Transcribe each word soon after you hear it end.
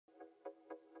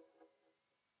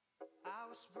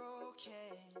was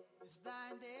broken with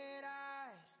blinded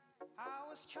eyes. I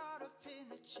was caught up in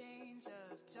the chains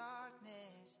of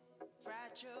darkness.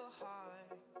 Fragile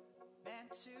heart,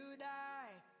 meant to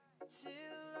die,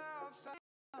 till love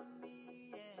found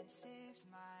me and saved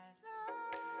my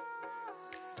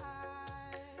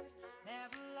life.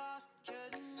 Never lost,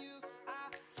 'cause in you I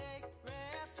take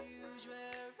refuge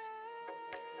wherever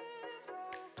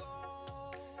I go.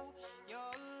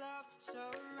 Your love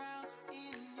surrounds,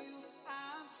 in you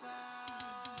I'm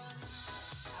found.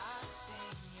 I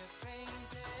sing your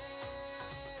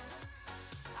praises,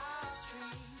 I'll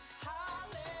scream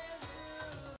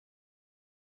hallelujah.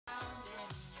 Found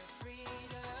in your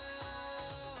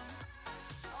freedom,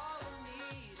 all I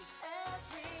need is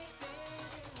everything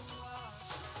you are.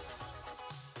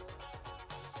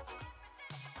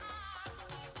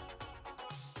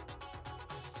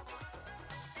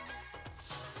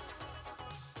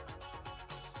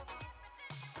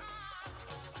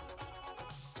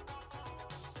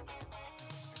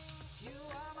 You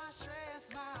are my strength,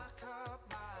 my cup,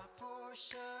 my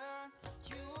portion.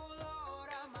 You, Lord,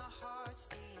 are my heart's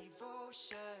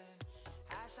devotion.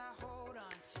 As I hold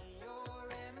on to your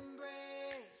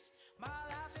embrace, my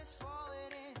life is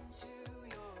falling into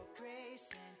your grace,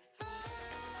 and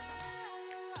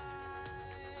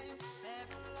I'm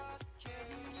never lost, 'cause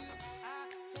in you I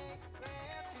take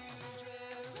refuge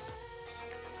wherever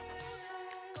I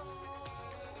go.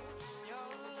 Your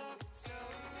love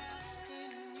surrounds,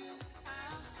 in you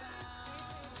I'm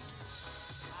found.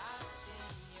 I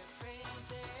sing your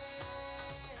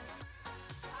praises,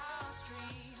 I'll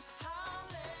scream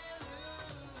hallelujah.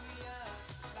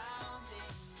 Found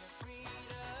in your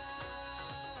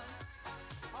freedom,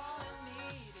 all I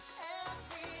need is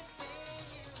everything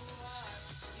you are.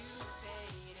 You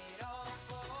paid it all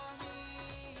for me.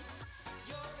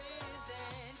 You're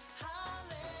risen,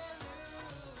 hallelujah.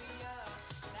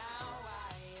 Now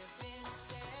I have been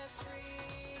set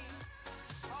free.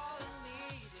 All I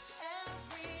need is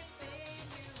everything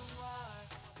you are.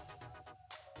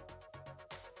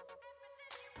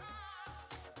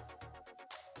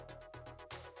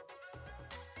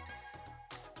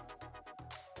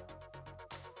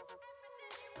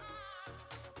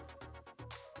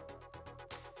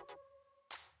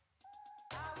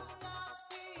 I will not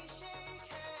be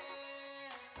shaken,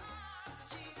 'cause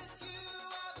Jesus, you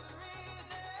are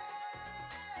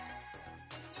risen.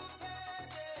 In your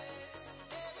presence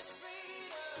there is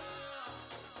freedom.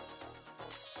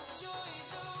 Joy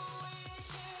is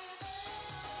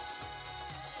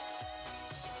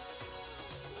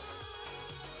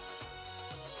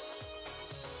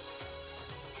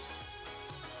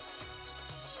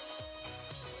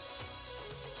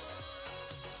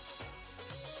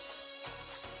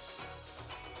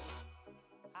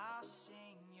I'll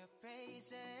sing your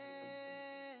praises,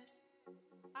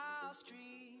 I'll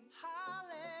scream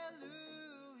hallelujah.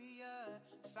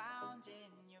 Found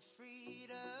in your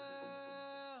freedom,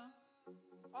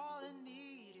 all I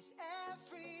need is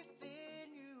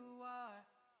everything you are.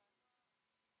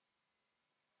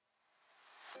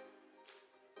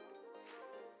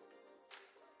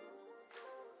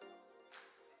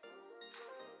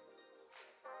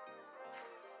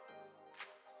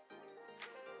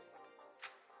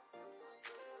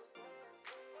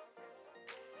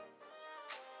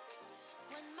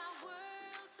 When my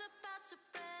world's about to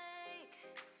break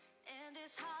and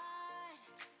this heart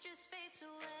just fades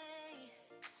away,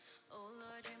 oh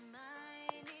Lord,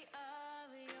 remind me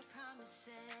of your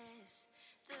promises,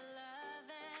 the love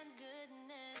and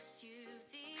goodness you've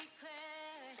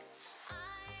declared.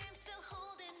 I'm still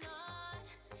holding on,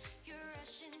 you're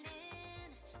rushing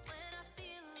in when I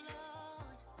feel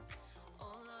alone.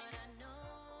 Oh Lord, I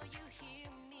know you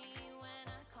hear me when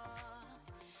I call.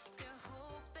 Your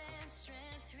hope and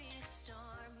strength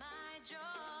restore my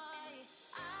joy.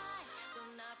 I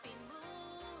will not be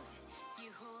moved.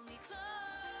 You hold me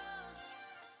close,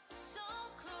 so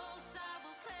close. I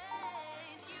will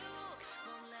praise you.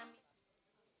 Won't let me.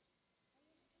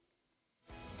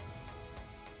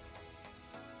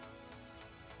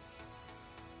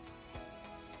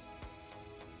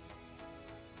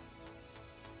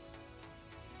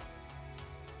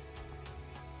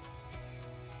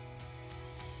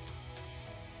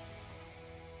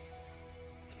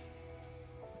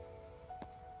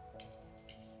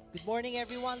 Good morning,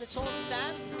 everyone. Let's all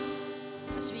stand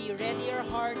as we ready our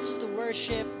hearts to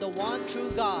worship the one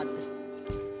true God.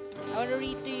 I want to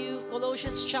read to you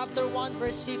Colossians chapter 1,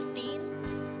 verse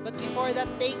 15. But before that,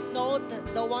 take note,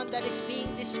 the one that is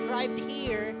being described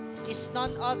here is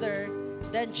none other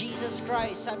than Jesus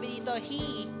Christ. Sabi dito,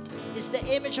 He is the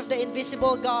image of the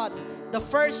invisible God, the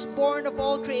firstborn of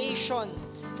all creation.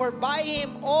 For by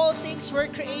Him all things were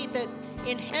created,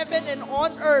 in heaven and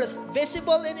on earth,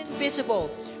 visible and invisible,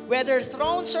 whether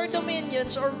thrones or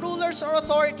dominions or rulers or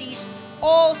authorities,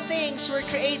 all things were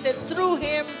created through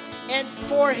Him and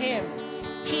for Him.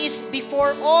 He is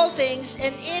before all things,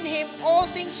 and in Him all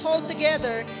things hold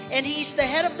together, and He is the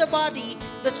head of the body,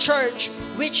 the church,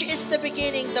 which is the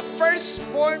beginning, the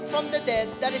firstborn from the dead,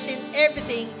 that is in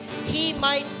everything He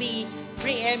might be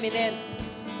preeminent.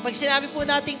 Pag sinabi po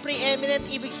nating preeminent,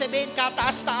 ibig sabihin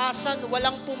kataas-taasan,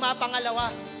 walang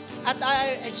pumapangalawa. At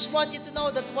I just want you to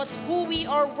know that who we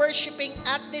are worshiping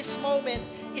at this moment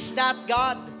is that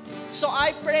God. So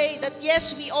I pray that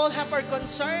yes, we all have our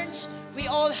concerns, we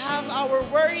all have our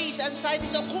worries,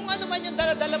 anxieties. So kung ano man yung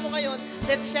dala-dala mo ngayon,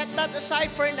 let's set that aside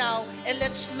for now and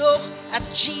let's look at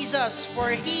Jesus,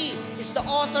 for He is the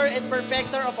author and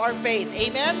perfecter of our faith.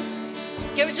 Amen?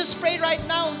 Can we just pray right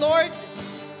now, Lord?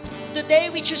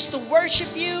 Today we choose to worship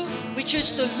You, we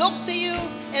choose to look to You,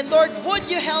 and Lord, would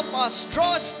You help us,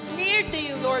 draw us near to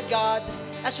You, Lord God,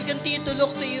 as we continue to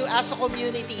look to You as a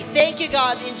community. Thank You,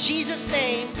 God, in Jesus'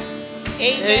 name,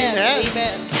 amen. Amen.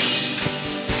 Amen.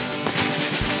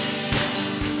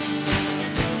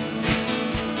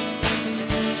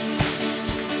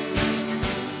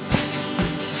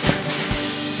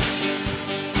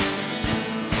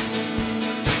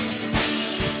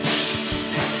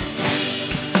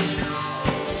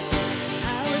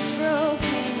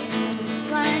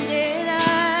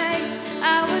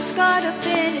 Caught up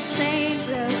in the chains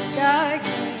of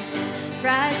darkness,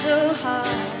 fragile heart,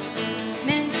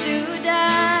 meant to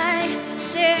die,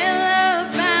 till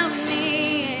love found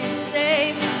me and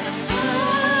saved my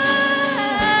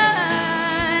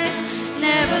life.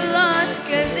 Never lost,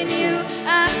 'cause in You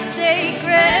I take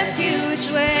refuge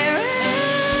wherever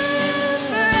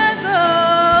I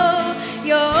go.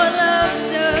 Your love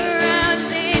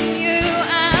surrounds, in You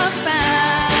I'm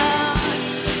found.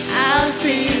 I'll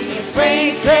sing Your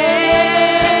praises.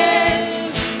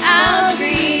 I'll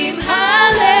scream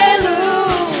hallelujah,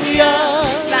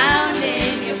 found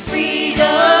in Your freedom.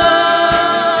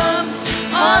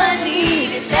 All I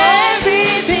need is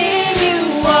everything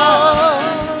You are.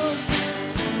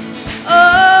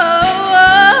 Oh, oh,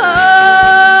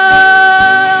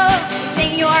 oh.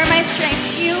 Sing, You are my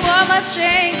strength, You are my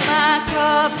strength, my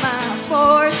cup, my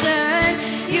portion.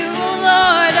 You,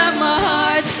 Lord, are my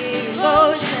heart's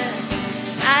devotion.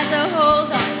 As I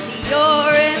hold on to Your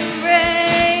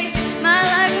embrace, my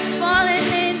life is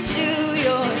falling into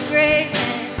Your grace,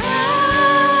 and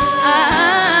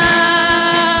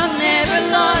I'm never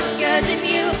lost, 'cause in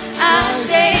You I'll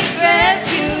take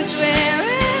refuge wherever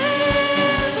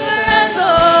I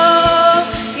go.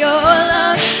 Your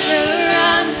love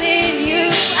surrounds, in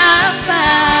You I'm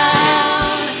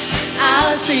found.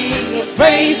 I'll sing Your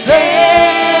praises,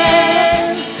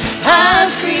 I'll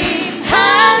scream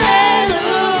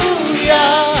hallelujah,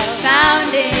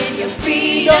 found in Your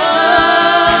freedom.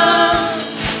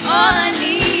 All I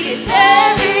need is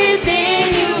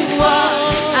everything You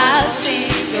are. I'll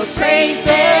sing Your praises,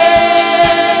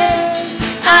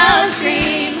 I'll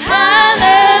scream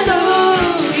hallelujah,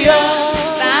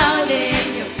 found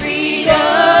in Your freedom.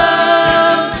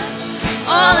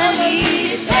 All I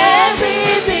need is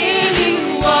everything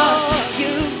You are.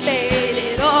 You've paid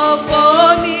it all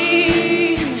for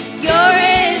me. You're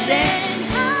risen.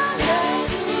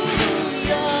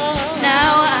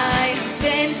 Now I've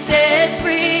been set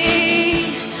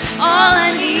free. All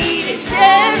I need is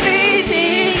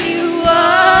everything You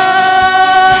are.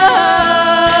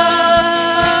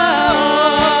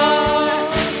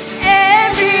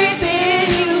 Everything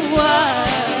You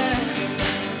are.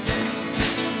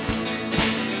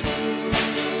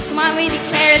 Come on, we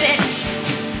declare this.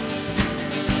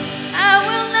 I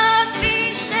will not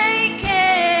be shaken,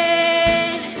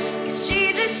 'cause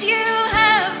Jesus, You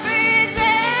have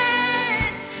risen.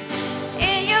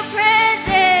 In Your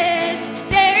presence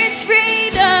there is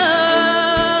freedom.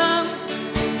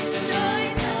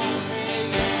 Joy's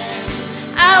open.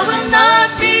 I will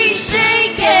not be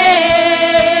shaken,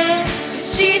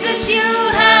 'cause Jesus, You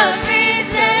have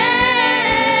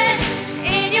risen.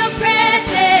 In Your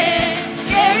presence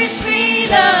there is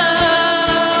freedom.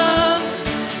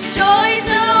 Joy's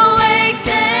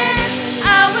awakened.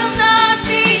 I will not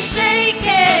be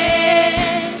shaken,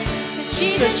 'cause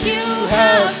Jesus, You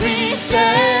have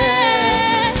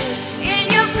risen. In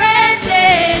Your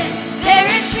presence there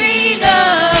is freedom.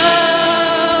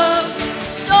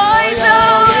 Joy's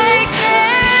awakened.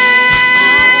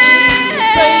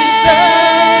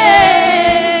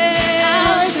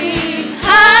 I'll scream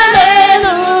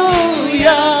hallelujah,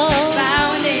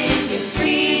 found in Your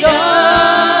freedom.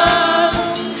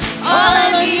 All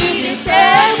I need is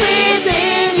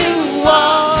everything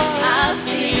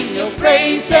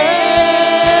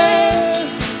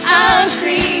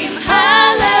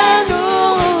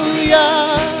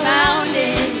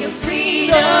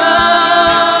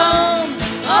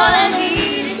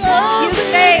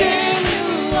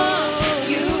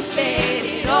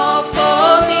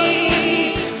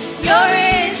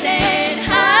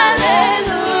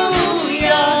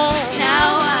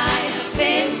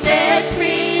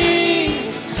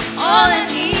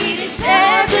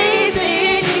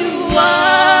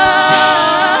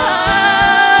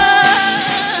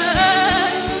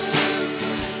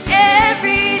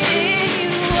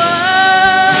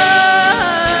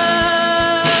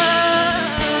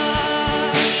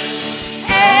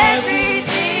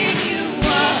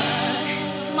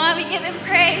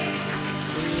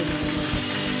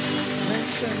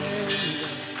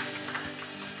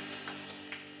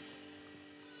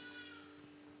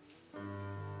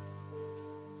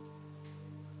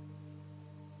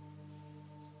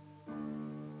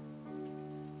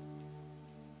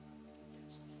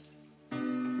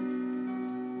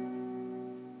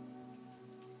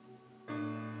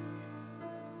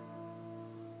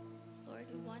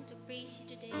want to praise you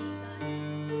today, God.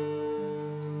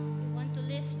 We want to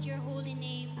lift your holy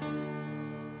name.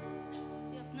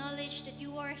 We acknowledge that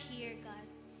you are here, God.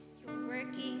 You're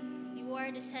working. You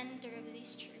are the center of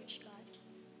this church, God.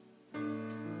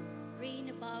 Reign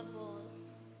above all.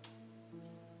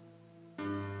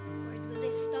 Lord, we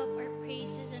lift up our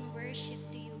praises and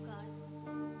worship to you, God.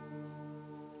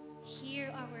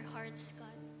 Hear our hearts, God.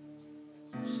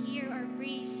 Hear our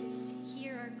praises.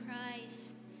 Hear our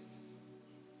cries.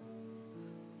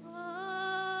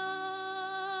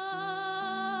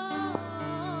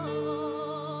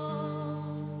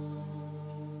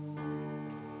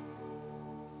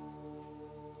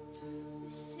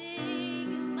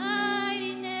 Sing your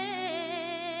mighty name.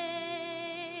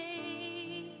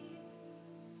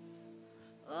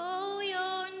 Oh,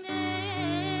 your name.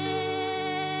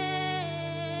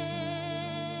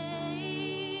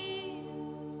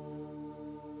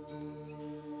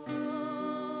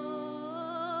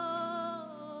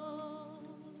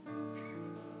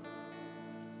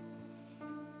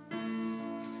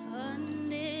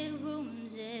 Unlit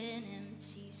rooms and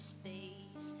empty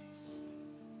spaces,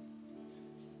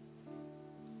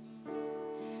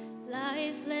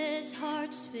 lifeless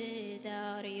hearts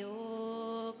without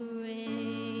your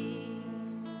grace.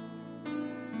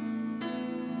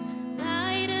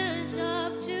 Light us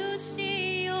up to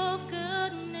see your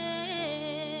goodness,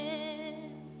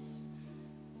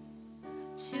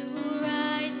 to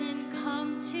rise and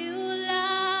come to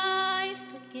life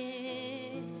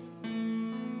again.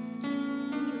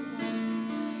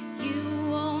 You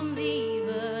won't leave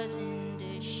us in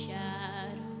the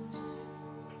shadows.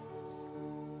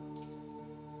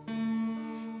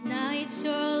 Nights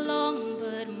are long,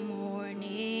 but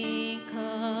morning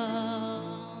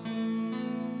comes.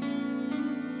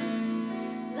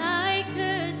 Like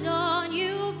the dawn,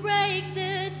 you break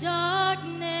the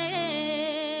darkness.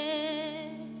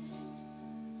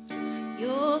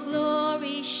 Your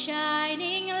glory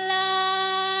shining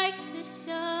like the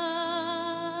sun.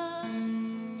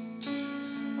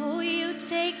 Oh, you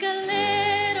take a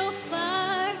little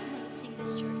fire. Come on, let's sing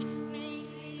this, church. Make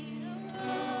it a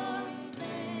roaring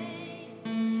flame.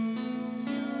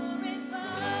 You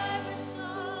revive our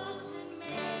souls and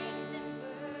make them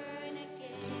burn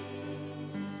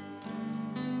again.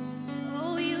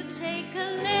 Oh, you take a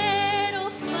little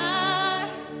fire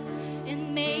and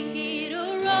make it a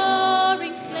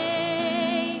roaring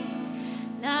flame.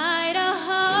 Light our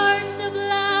hearts up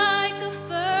like a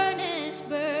furnace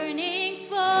burning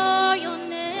for your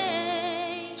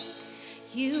name.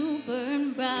 You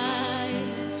burn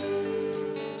brighter,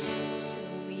 so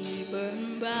we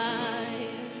burn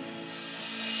brighter.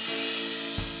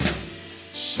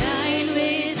 Shine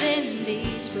within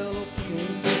these broken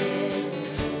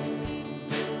vessels.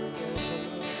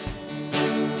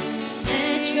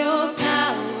 Let your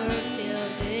power fill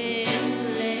this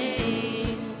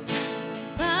place.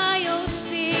 By your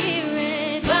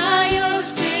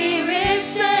spirit,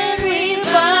 send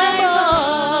revival.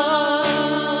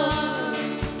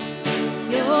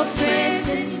 Your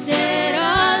presence set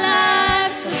our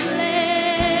lives ablaze.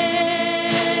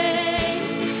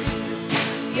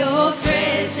 Your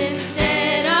presence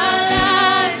set our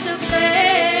lives ablaze.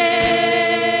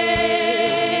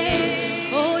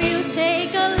 Oh, you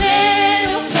take a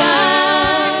little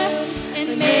fire and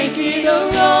make it a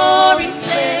roaring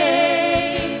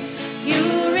flame. You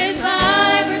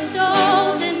revive our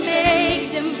souls and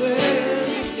make them burn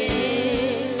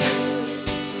again.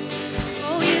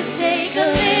 Oh, you take a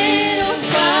little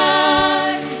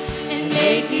fire and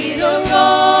make it a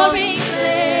roaring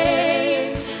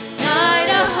flame. Light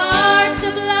our hearts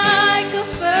up like a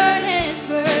furnace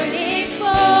burning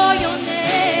for your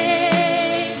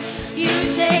name. You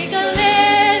take a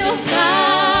little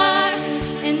fire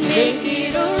and make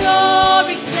it a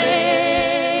roaring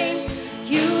flame.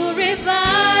 You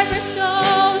revive our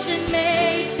souls and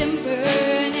make them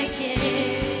burn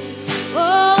again.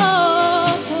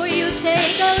 Oh, for you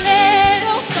take a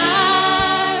little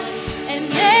fire and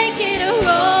make it a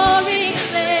roaring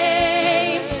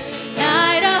flame.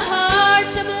 Light our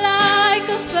hearts up like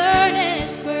a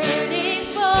furnace burning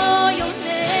for your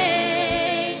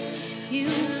name. You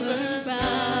burn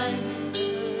bright,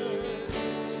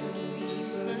 so we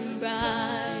burn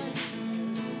bright.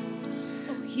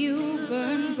 Oh, you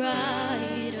burn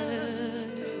brighter,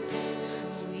 so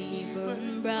we burn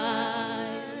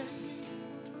bright.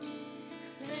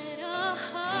 Let our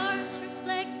hearts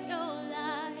reflect your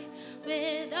light.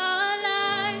 With our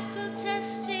lives we'll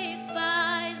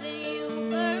testify that you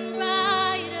burn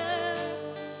brighter,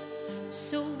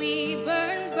 so we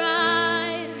burn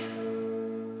brighter.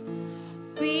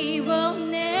 We will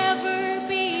never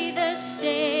be the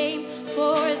same,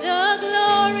 for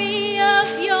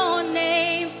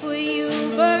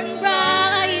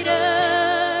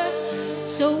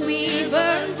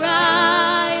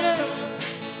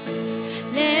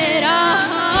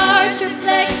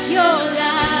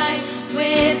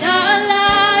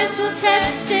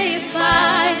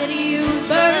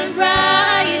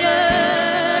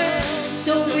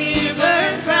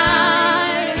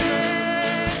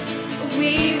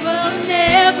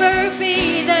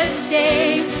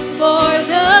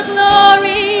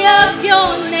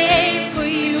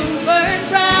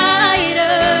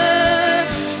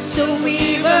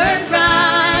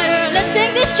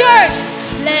voice, church.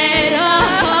 Let our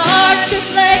hearts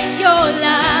reflect your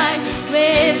light.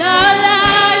 With our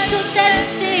lives we'll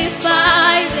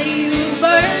testify that you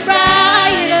burn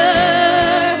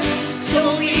brighter.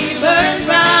 So we burn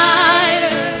brighter.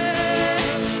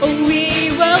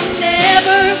 We will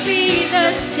never be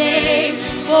the same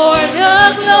for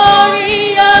the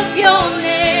glory of your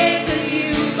name. 'Cause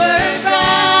you burn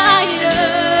brighter.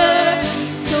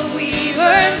 So we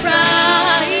burn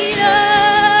brighter.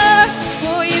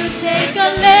 For you take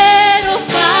a little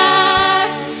fire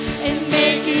and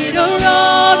make it a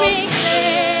roaring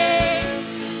flame.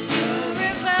 You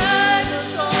revive the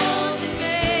souls and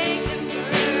make them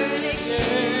burn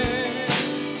again.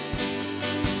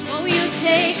 Oh, you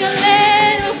take a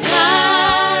little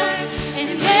fire and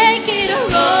make it a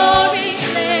roaring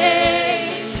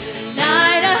flame.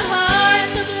 Light our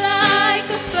hearts up like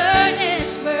a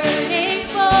furnace burning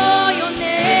for your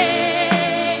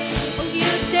name. Oh, you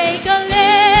take a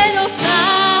little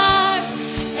fire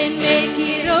and make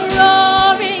it a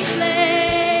roaring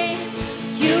flame.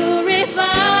 You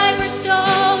revive our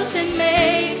souls and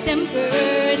make them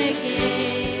burn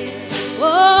again.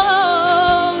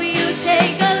 Oh, you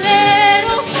take a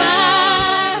little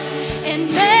fire and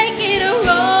make it a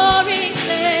roaring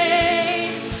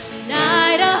flame.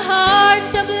 Light our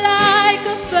hearts up like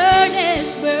a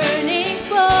furnace burning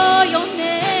for your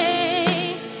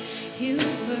name. You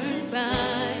burn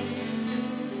bright,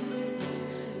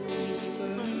 so we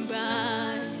burn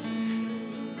bright.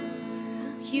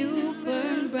 You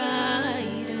burn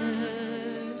brighter,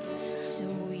 so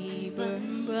we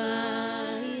burn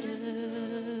brighter.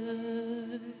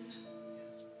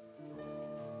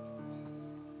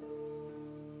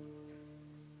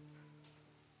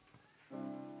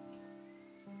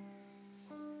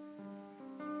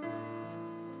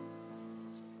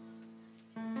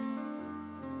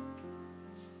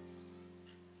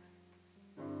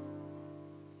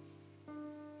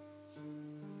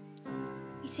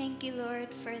 We thank you, Lord,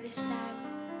 for this time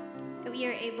that we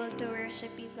are able to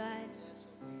worship you, God.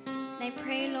 And I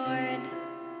pray, Lord,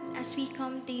 as we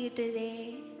come to you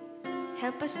today,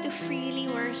 help us to freely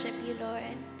worship you,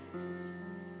 Lord.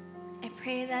 I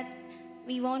pray that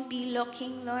we won't be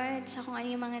looking, Lord, sa kung ano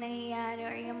yung mga nangyayari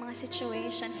or yung mga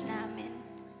situations namin.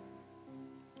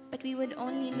 But we would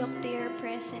only look to your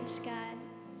presence, God.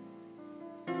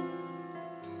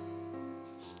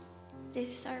 This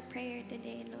is our prayer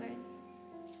today, Lord.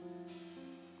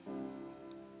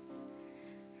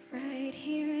 Right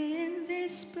here in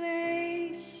this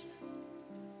place,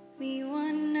 we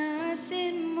want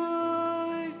nothing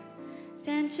more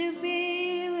than to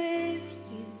be with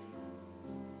you.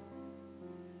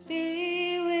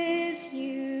 Be with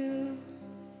you.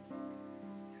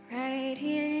 Right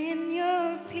here in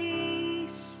your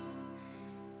peace,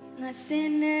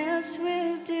 nothing else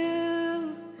will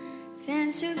do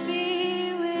than to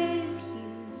be with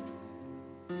you.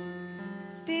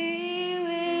 Be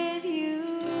with you.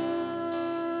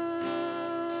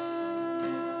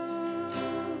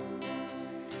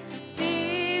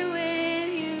 Be with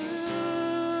you.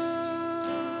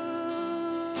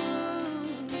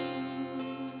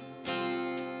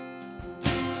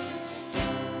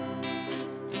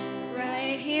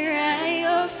 Right here at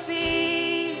your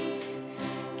feet,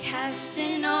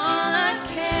 casting all our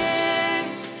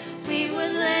cares, we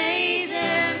would lay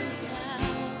them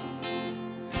down,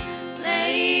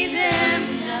 lay them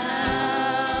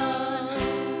down,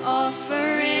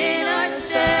 offering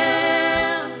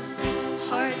ourselves,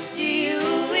 hearts to you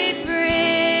we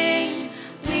bring.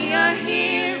 We are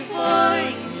here for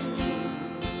you,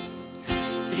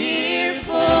 here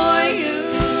for you.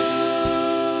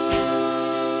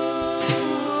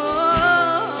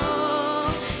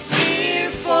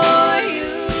 Here for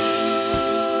you.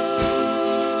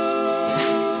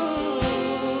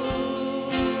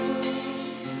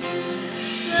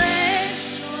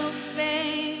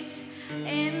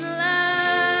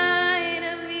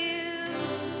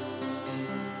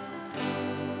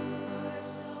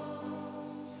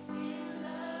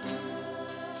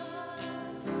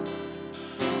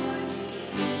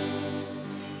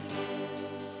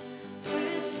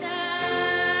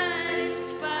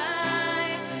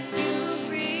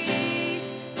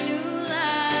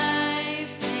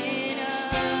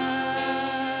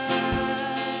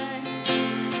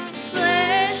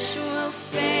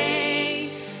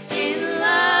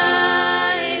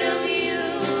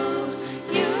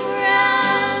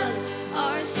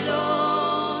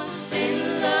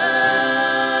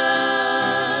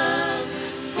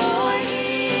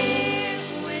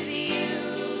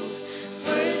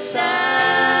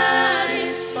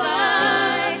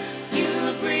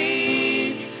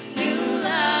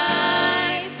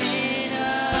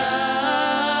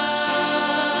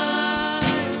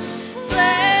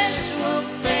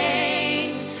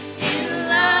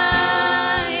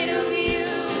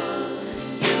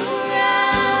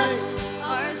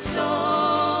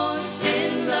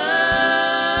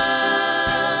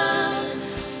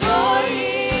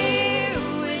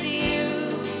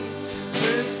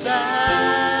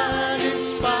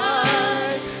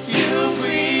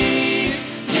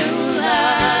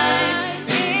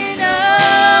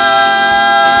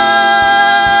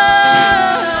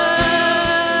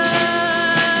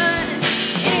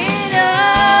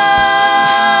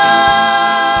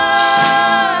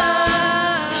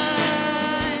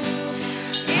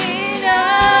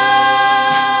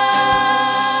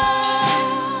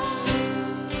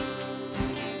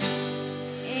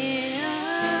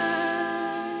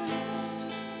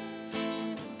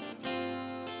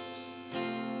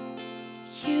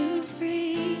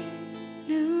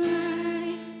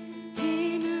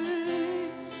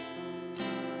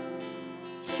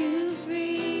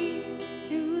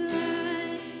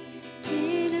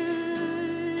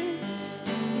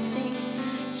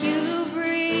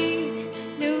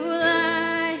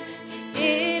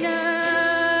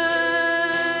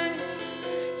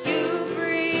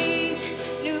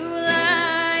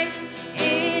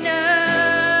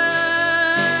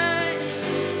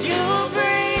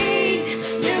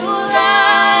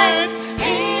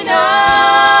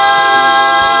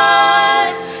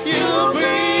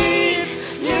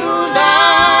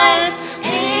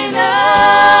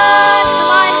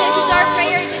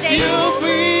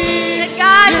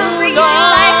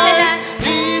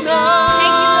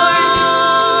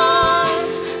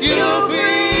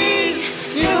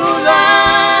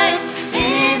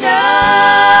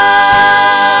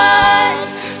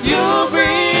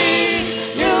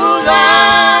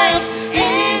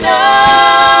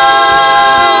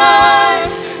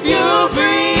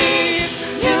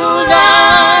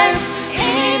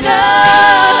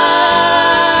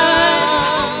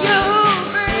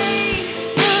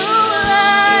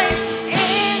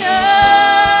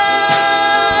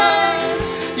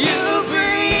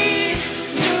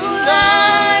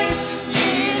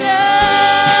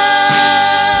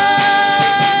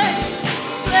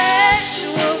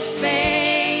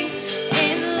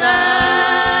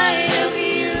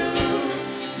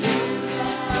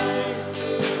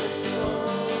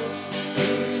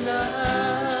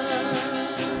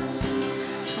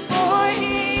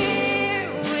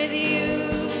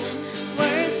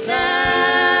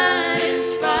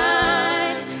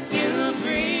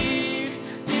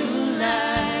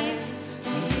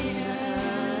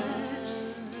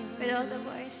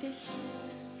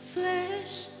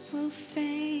 will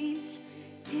faint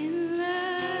in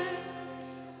love.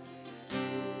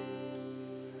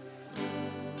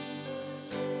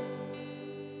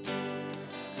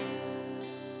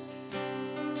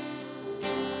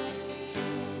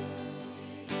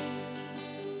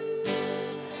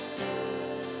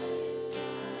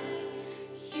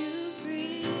 You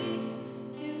breathe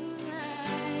new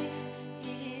life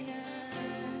in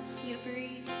us. You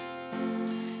breathe.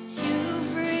 You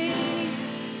breathe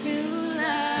new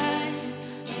life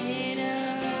in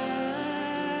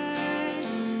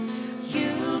us.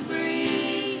 You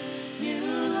breathe new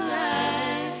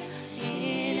life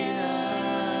in us.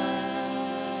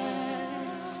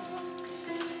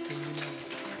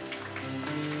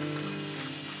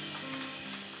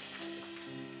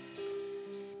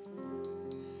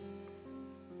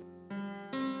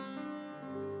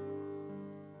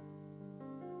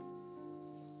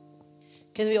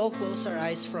 Can we all close our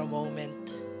eyes for a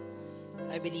moment?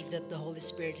 I believe that the Holy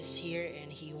Spirit is here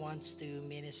and He wants to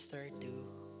minister to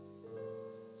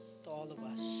all of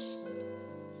us.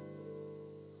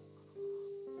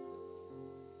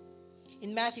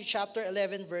 In Matthew chapter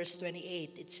 11 verse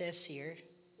 28, it says here,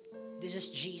 this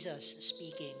is Jesus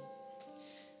speaking.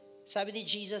 Sabi ni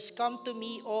Jesus, "Come to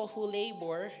me, all who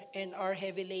labor and are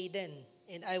heavy laden,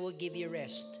 and I will give you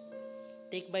rest.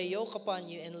 Take my yoke upon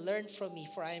you and learn from me,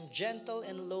 for I am gentle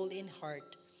and lowly in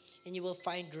heart, and you will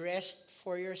find rest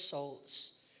for your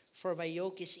souls. For my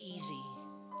yoke is easy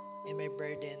and my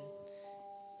burden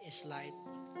is light."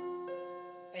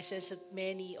 I sense that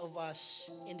many of us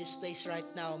in this place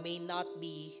right now may not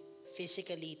be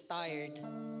physically tired,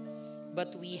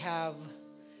 but we have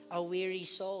a weary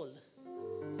soul.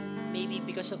 Maybe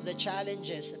because of the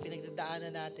challenges na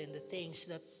pinagdadaanan natin, the things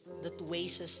that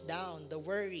weighs us down, the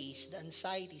worries, the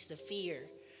anxieties, the fear.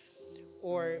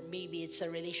 Or maybe it's a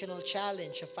relational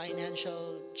challenge, a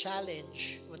financial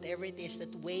challenge, whatever it is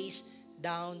that weighs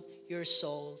down your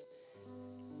soul.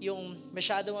 Yung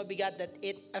masyado mabigat that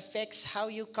it affects how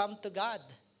you come to God.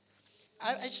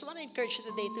 I just want to encourage you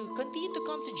today to continue to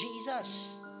come to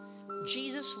Jesus.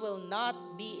 Jesus will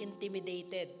not be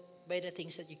intimidated by the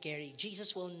things that you carry.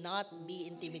 Jesus will not be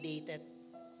intimidated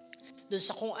dun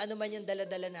sa kung ano man yung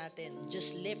dala-dala natin.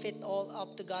 Just lift it all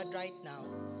up to God right now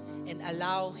and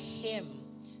allow Him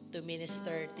to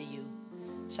minister to you.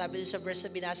 Sabi dun sa verse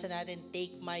na binasa natin,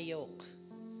 take my yoke.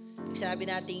 Pag sinabi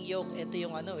nating yoke, ito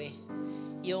yung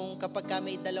yung kapag ka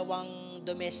may dalawang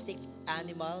domestic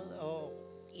animal, o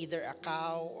either a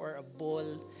cow or a bull,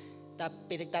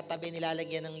 pinagtatabi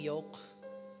nilalagyan ng yoke.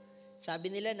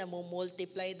 Sabi nila na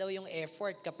multiply daw yung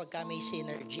effort kapag ka may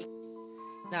synergy.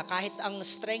 Na kahit ang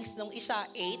strength ng isa,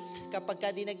 8, kapag ka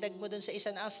dinagdag mo dun sa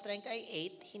isa na ang strength ay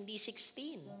 8, hindi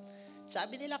 16.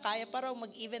 Sabi nila, kaya pa raw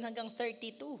mag-even hanggang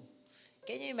 32.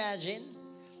 Can you imagine?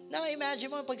 Now,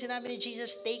 imagine mo pag sinabi ni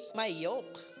Jesus, take my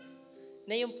yoke,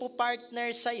 na yung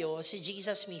po-partner sa'yo, si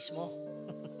Jesus mismo.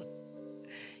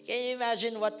 Can you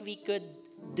imagine what we could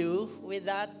do with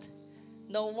that?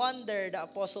 No wonder the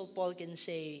Apostle Paul can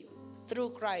say,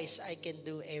 through Christ, I can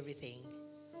do everything.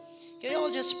 Can we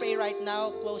all just pray right now?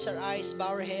 Close our eyes,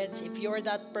 bow our heads. If you're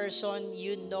that person,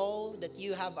 you know that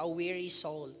you have a weary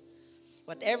soul.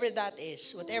 Whatever that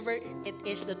is, whatever it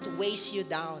is that weighs you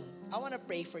down, I want to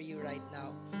pray for you right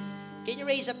now. Can you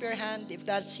raise up your hand if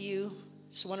that's you?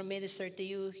 Just want to minister to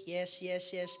you. Yes,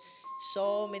 yes, yes.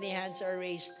 So many hands are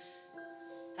raised.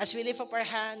 As we lift up our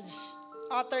hands,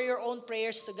 utter your own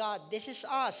prayers to God. This is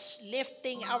us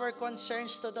lifting our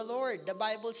concerns to the Lord. The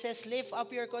Bible says, lift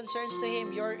up your concerns to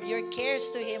Him, your cares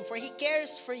to Him, for He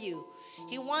cares for you.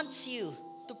 He wants you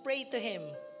to pray to Him.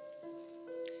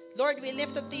 Lord, we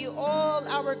lift up to you all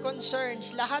our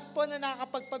concerns, lahat po na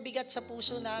nakakapagpabigat sa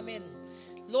puso namin.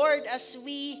 Lord, as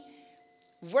we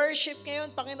worship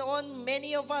ngayon, Panginoon,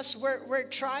 many of us, we're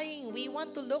trying. We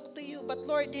want to look to you. But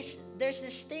Lord, there's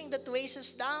this thing that weighs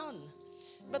us down.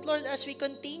 But Lord, as we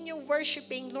continue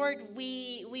worshiping, Lord,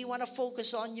 we want to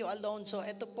focus on you alone. So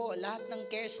ito po, lahat ng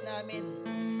cares namin.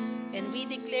 And we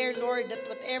declare, Lord, that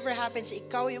whatever happens,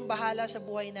 Ikaw yung bahala sa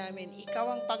buhay namin.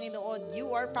 Ikaw ang Panginoon.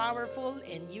 You are powerful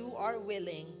and you are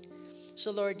willing.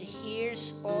 So Lord,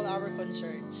 here's all our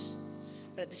concerns.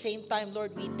 But at the same time,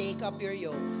 Lord, we take up your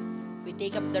yoke. We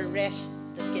take up the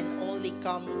rest that can only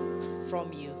come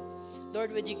from you.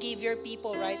 Lord, would you give your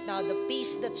people right now the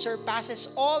peace that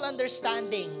surpasses all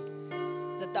understanding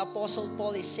that the Apostle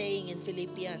Paul is saying in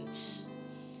Philippians.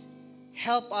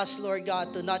 Help us, Lord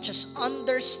God, to not just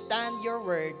understand your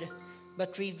word,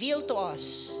 but reveal to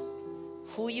us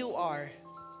who you are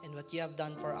and what you have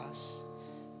done for us.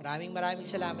 Maraming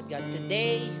salamat, God.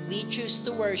 Today, we choose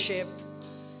to worship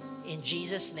in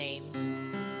Jesus' name.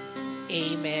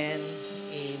 Amen.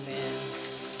 Amen.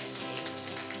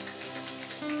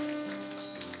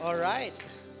 Alright.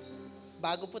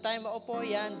 Bago po tayo maupo,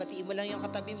 yan, batiin mo lang yung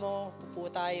katabi mo, pupo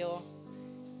tayo.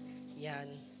 Yan.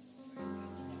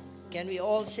 Can we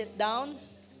all sit down?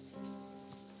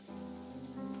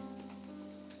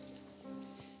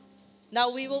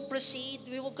 Now we will proceed,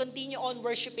 we will continue on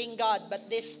worshiping God, but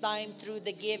this time through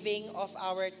the giving of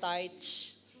our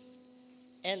tithes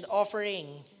and offering.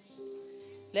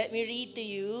 Let me read to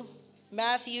you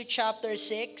Matthew chapter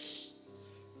 6,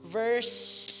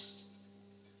 verse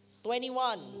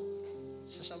 21.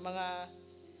 So sa mga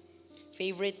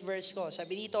favorite verse ko,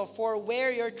 sabi dito, for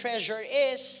where your treasure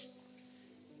is,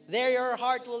 there your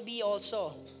heart will be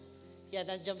also. Yeah,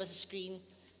 nandiyan ba sa screen?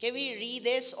 Can we read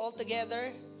this all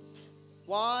together?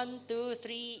 1, 2,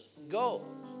 3, go.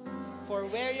 For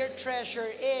where your treasure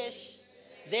is,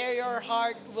 there your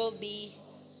heart will be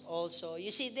also. You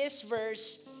see, this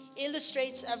verse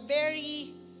illustrates a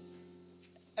very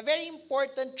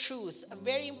important truth, a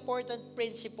very important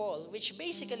principle, which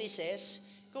basically says,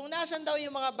 kung nasan daw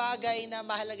yung mga bagay na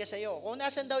mahalaga sa'yo, kung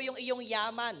nasan daw yung iyong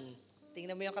yaman,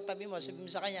 tingnan mo yung katabi mo, sabi mo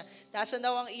sa kanya, nasan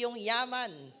daw ang iyong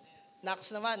yaman?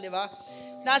 Naks naman, di ba?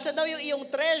 Nasan daw yung iyong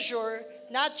treasure,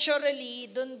 naturally,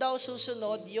 dun daw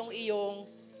susunod yung iyong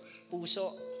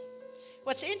puso.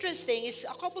 What's interesting is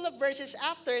a couple of verses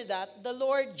after that, the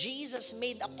Lord Jesus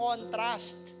made a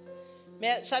contrast.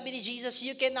 Sabi ni Jesus,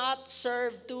 you cannot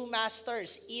serve two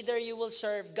masters. Either you will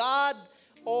serve God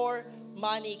or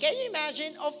money. Can you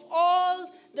imagine, of all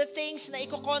the things na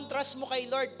iko-contrast mo kay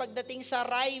Lord pagdating sa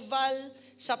rival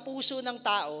sa puso ng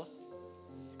tao,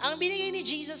 ang binigay ni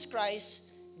Jesus Christ,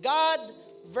 God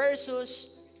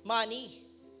versus money.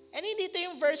 And hindi ito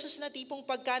yung versus na tipong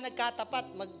pagka nagkatapat,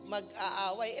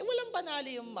 mag-aaway, walang panalo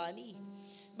yung money.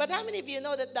 But how many of you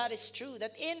know that that is true?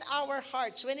 That in our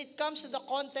hearts, when it comes to the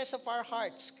contest of our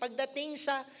hearts, pagdating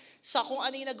sa kung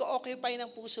ano yung nag-occupy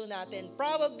ng puso natin,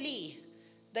 probably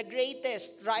the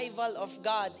greatest rival of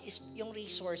God is yung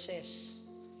resources.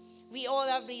 We all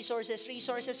have resources.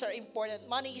 Resources are important.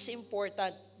 Money is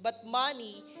important. But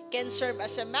money can serve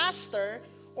as a master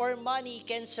or money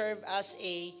can serve as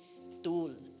a tool.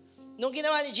 Nung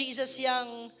ginawa ni Jesus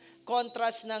yung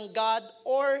contrast ng God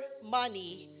or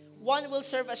money, one will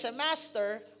serve as a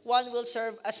master, one will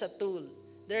serve as a tool.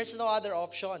 There's no other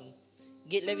option.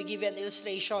 Let me give you an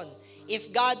illustration.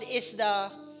 If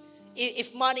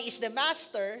money is the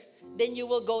master, then you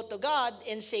will go to God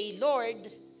and say, Lord,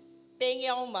 pengi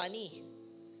akong money.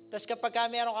 Tapos kapag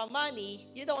meron kang money,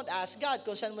 you don't ask God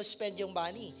kung saan mo spend yung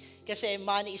money. Kasi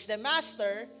money is the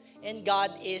master and God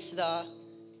is the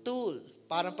tool.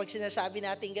 Parang pag sinasabi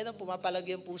natin ganun, pumapalag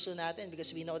yung puso natin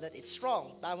because we know that it's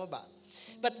wrong. Tama ba?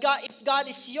 But God, if God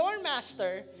is your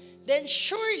master, then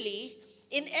surely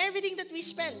in everything that we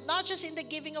spend, not just in the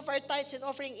giving of our tithes and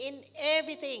offering, in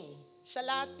everything, sa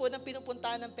lahat po ng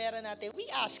pinupuntahan ng pera natin, we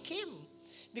ask Him.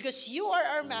 Because you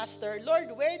are our master,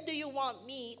 Lord, where do you want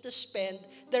me to spend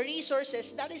the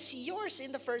resources that is yours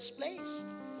in the first place?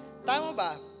 Tama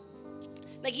ba?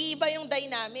 Nag-iiba yung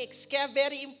dynamics, kaya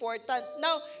very important.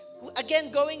 Now,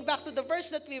 again, going back to the verse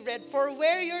that we read, for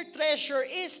where your treasure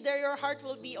is, there your heart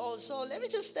will be also. Let me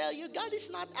just tell you, God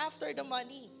is not after the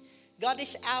money. God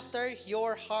is after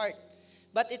your heart.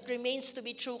 But it remains to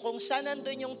be true, kung saan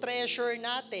nandun yung treasure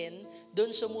natin,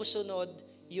 dun sumusunod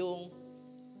yung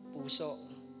puso.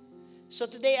 So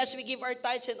today, as we give our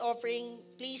tithes and offering,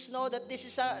 please know that this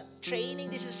is a training,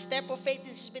 this is a step of faith,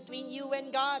 this is between you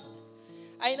and God.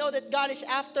 I know that God is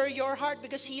after your heart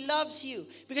because He loves you.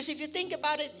 Because if you think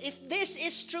about it, if this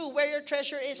is true, where your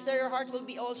treasure is, there your heart will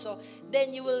be also,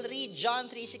 then you will read John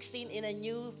 3:16 in a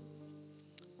new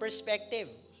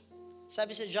perspective.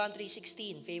 Sabi sa John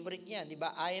 3:16, favorite niya, di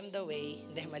ba? I am the way.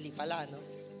 Hindi, mali pala, no?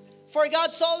 For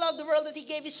God so loved the world that He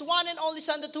gave His one and only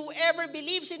Son, that whoever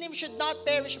believes in Him should not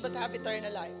perish but have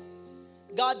eternal life.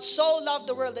 God so loved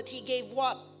the world that He gave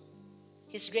what?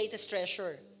 His greatest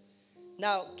treasure.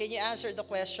 Now, can you answer the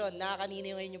question,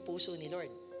 kanino ngayon yung puso ni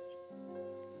Lord?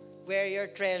 Where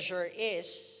your treasure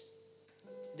is,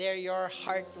 there your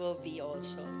heart will be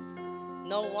also.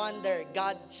 No wonder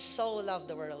God so loved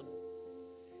the world.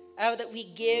 I hope that we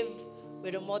give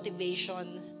with a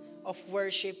motivation of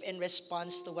worship in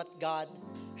response to what God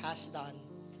has done.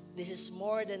 This is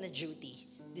more than a duty.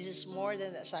 This is more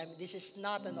than an assignment. This is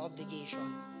not an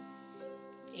obligation.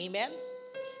 Amen?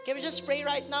 Can we just pray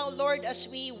right now, Lord, as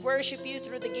we worship you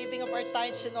through the giving of our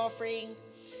tithes and offering?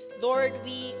 Lord,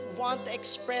 we want to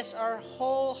express our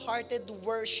wholehearted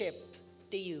worship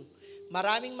to you.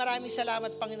 Maraming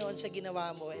salamat, Panginoon, sa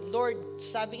ginawa mo. And Lord,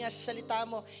 sabi nga sa salita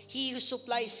mo, He who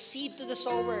supplies seed to the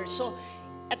sower. So,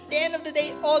 at the end of the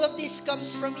day, all of this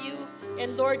comes from you.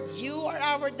 And Lord, you are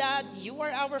our dad, you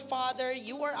are our father,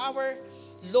 you are our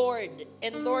Lord.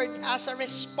 And Lord, as a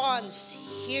response,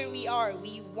 here we are.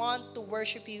 We want to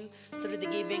worship you through the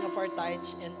giving of our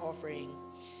tithes and offering.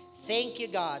 Thank you,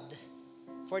 God,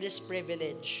 for this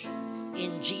privilege.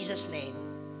 In Jesus' name,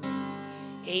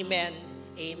 amen,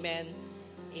 amen,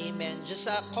 amen. Just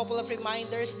a couple of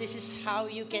reminders. This is how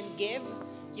you can give.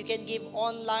 You can give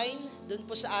online dun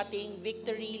po sa ating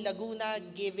Victory Laguna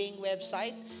giving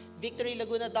website,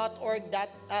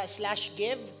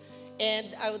 victorylaguna.org/give.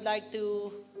 And I would like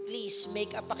to please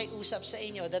make a pakiusap sa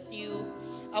inyo that you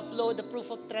upload the proof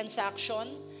of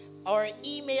transaction or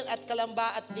email at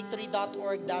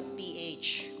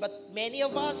calamba@victory.org.ph. But many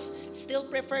of us still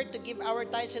prefer to give our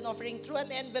tithes and offering through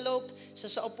an envelope. So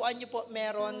sa upuan nyo po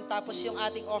meron, tapos yung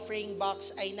ating offering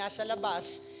box ay nasa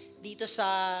labas dito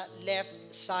sa left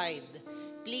side.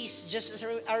 Please, just as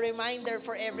a reminder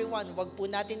for everyone, wag po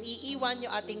natin iiwan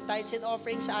yung ating tithes and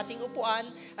offerings sa ating upuan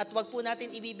at wag po natin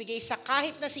ibibigay sa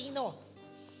kahit na sino.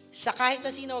 Sa kahit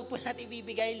na sino, wag po natin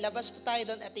ibibigay. Labas po tayo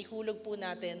doon at ihulog po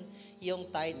natin yung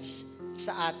tithes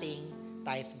sa ating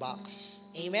tithe box.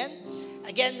 Amen?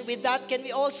 Again, with that, can we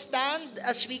all stand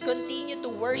as we continue to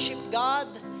worship God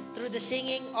through the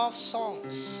singing of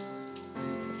songs?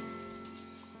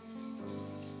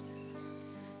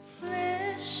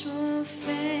 Flesh will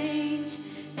faint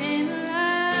in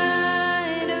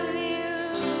light of you.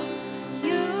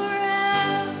 You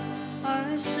wrap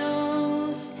our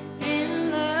souls in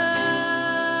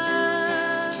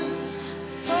love.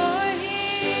 For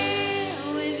here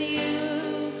with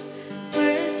you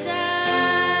we're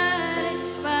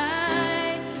satisfied.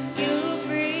 You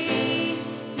breathe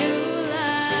new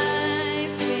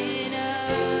life in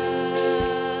us.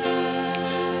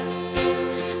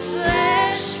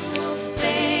 Flesh will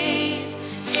faint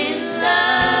in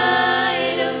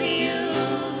light of you.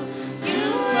 You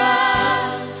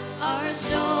wrap our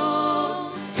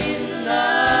souls in love.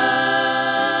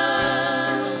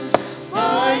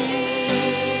 For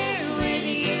here with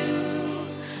you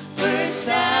we're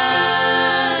satisfied.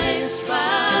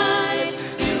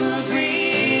 You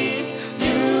breathe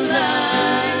new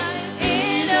life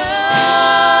in us.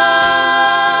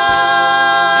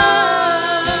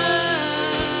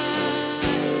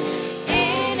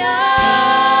 In us.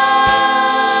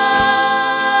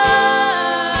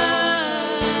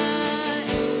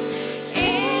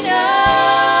 In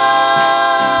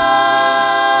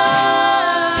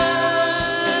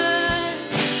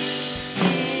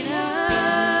us.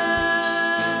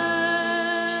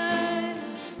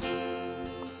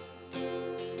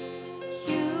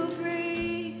 You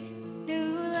breathe new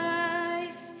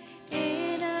life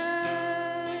in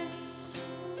us.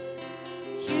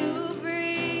 You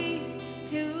breathe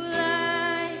new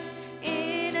life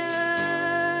in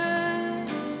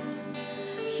us.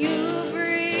 You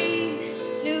breathe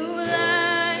new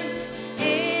life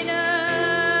in us. You breathe new life in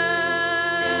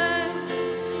us.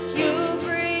 You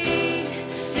breathe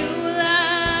new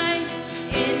life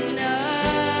in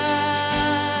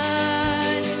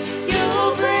us.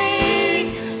 You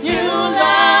breathe new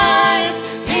life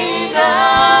in us.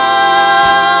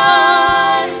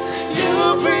 You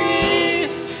breathe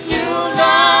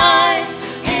new life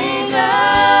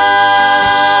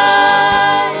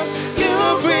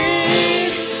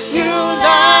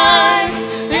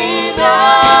in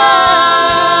us.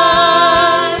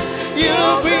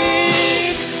 You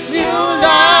breathe new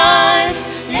life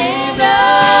in us.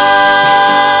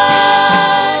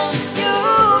 You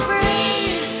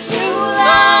breathe new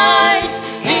life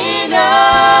in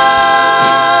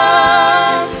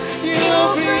us.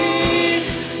 You breathe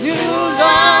new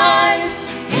life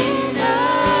in us.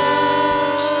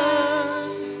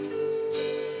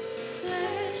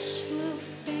 Flesh will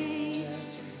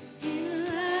fade in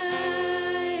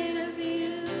light of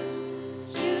you.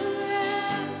 You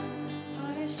wrap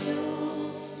our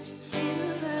souls in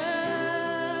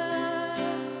love.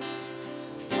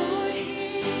 For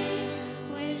here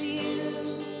with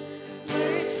you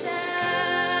we're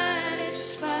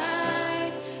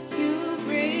satisfied. You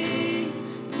bring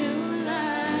new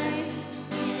life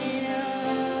in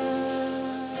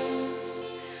us.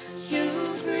 You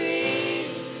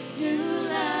breathe new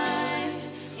life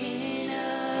in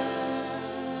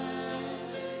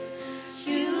us.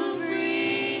 You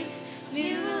breathe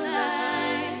new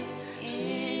life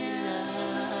in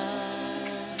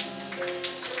us.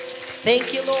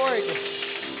 Thank you, Lord.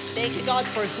 Thank you, God,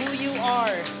 for who you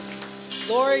are.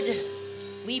 Lord,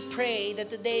 we pray that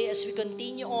today as we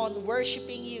continue on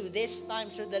worshiping you, this time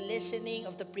through the listening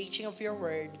of the preaching of your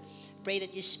word, pray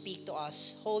that you speak to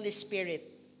us. Holy Spirit,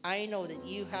 I know that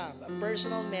you have a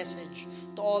personal message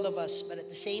to all of us, but at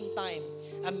the same time,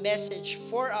 a message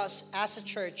for us as a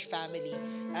church family,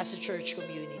 as a church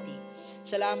community.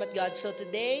 Salamat, God. So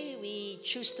today, we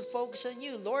choose to focus on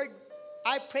you. Lord,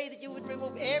 I pray that you would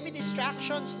remove every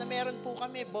distractions na meron po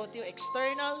kami, both yung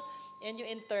external and yung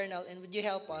internal. And would you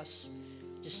help us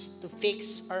just to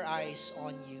fix our eyes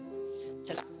on you.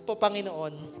 Salamat po,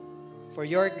 Panginoon, for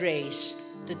your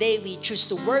grace. Today, we choose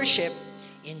to worship.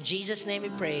 In Jesus' name we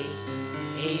pray.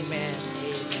 Amen. Amen.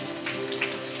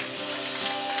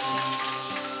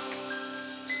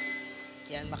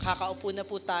 Yan, makakaupo na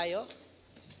po tayo.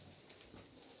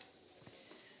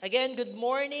 Again, good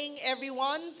morning,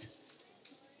 everyone.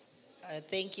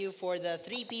 Thank you for the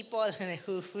 3 people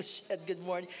who said good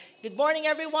morning. Good morning,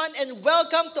 everyone, and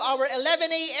welcome to our 11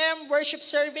 a.m. worship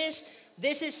service.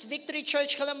 This is Victory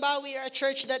Church Calamba. We are a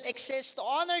church that exists to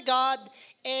honor God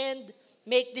and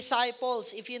make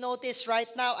disciples. If you notice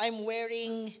right now, I'm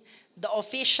wearing the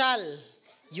official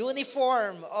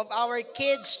uniform of our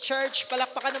kids church.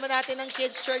 Palakpakan naman natin ang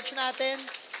kids church natin.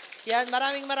 Yan,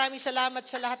 maraming salamat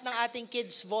sa lahat ng ating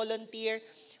kids volunteer.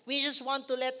 We just want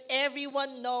to let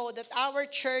everyone know that our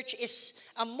church is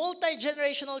a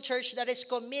multi-generational church that is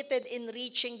committed in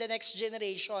reaching the next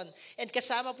generation. And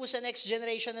kasama po sa next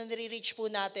generation na nire-reach po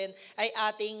natin ay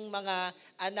ating mga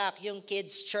anak, yung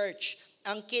kids church.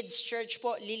 Ang kids church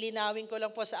po, lilinawin ko lang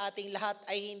po sa ating lahat,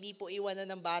 ay hindi po iwanan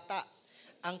ng bata.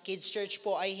 Ang kids church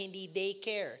po ay hindi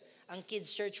daycare. Ang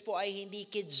kids church po ay hindi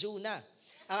kidzuna.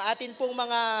 Ang atin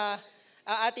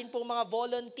pong mga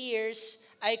volunteers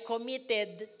ay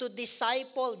committed to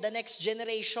disciple the next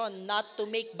generation, not to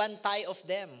make bantay of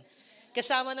them.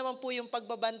 Kasama naman po yung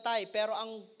pagbabantay, pero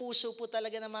ang puso po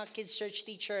talaga ng mga kids church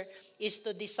teacher is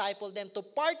to disciple them, to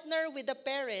partner with the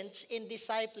parents in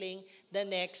discipling the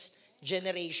next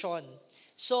generation.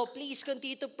 So please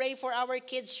continue to pray for our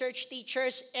kids church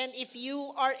teachers, and if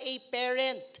you are a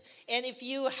parent and if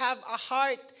you have a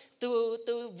heart to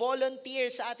volunteer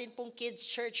sa atin pong kids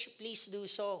church, please do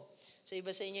so. So iba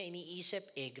sa inyo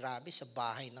iniisip, grabe sa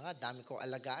bahay na nga, dami kong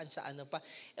alagaan sa ano pa.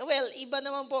 Well, iba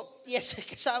naman po, yes,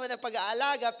 kasama na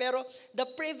pag-aalaga, pero the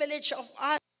privilege of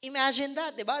us, imagine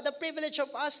that, di ba? The privilege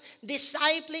of us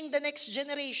discipling the next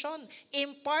generation,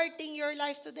 imparting your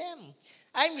life to them.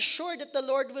 I'm sure that the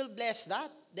Lord will bless that.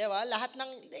 Diba?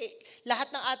 Lahat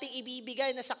ng ating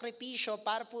ibibigay na sakripisyo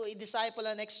para po i-disciple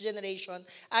ang next generation,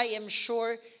 I am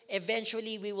sure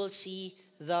eventually we will see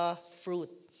the fruit.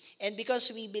 And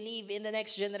because we believe in the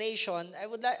next generation, I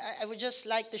would just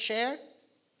like to share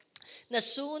na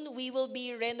soon we will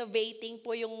be renovating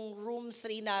po yung room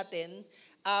 3 natin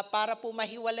para po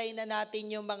mahiwalay na natin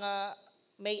yung mga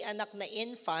may anak na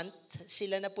infant,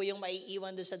 sila na po yung maiiwan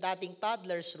doon sa dating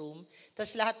toddlers room.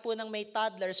 Tapos lahat po ng may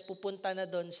toddlers pupunta na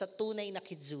doon sa tunay na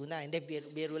kidzuna. Hindi,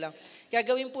 biro lang.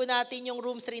 Gagawin po natin yung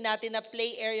room 3 natin na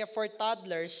play area for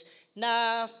toddlers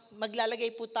na maglalagay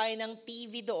po tayo ng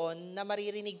TV doon na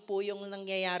maririnig po yung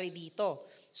nangyayari dito.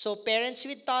 So parents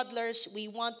with toddlers, we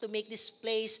want to make this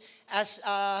place as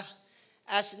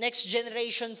next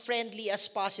generation friendly as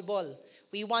possible.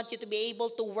 We want you to be able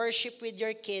to worship with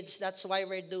your kids. That's why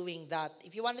we're doing that.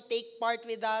 If you want to take part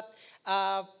with that,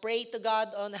 pray to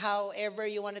God on however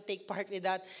you want to take part with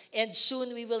that. And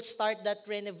soon we will start that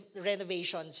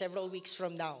renovation several weeks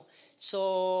from now.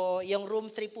 So, yung room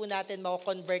 3 po natin,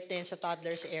 mako-convert na yan sa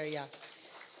toddlers area.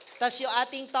 Tapos yung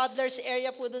ating toddlers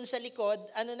area po dun sa likod,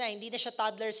 hindi na siya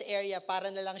toddlers area, para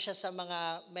na lang siya sa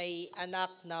mga may anak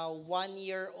na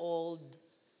 1-year-old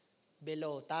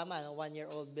below. Tama,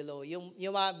 1-year-old below. Yung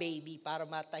mga baby, para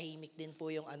matahimik din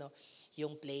po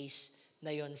yung place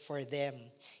na yun for them.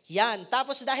 Yan.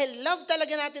 Tapos dahil love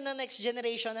talaga natin ng next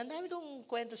generation, ang dami kong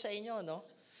kwento sa inyo, no?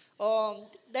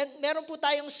 Then meron po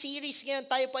tayong series ngayon.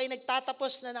 Tayo po ay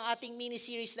nagtatapos na ng ating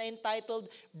mini-series na entitled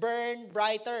Burn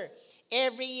Brighter.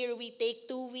 Every year we take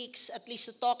 2 weeks at least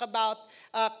to talk about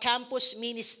campus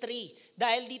ministry.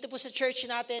 Dahil dito po sa church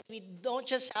natin, we don't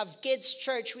just have kids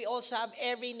church, we also have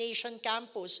every nation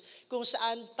campus kung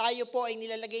saan tayo po ay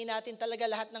nilalagay natin talaga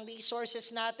lahat ng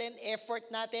resources natin, effort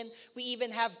natin. We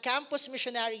even have campus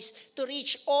missionaries to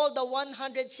reach all the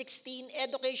 116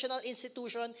 educational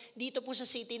institution dito po sa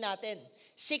city natin.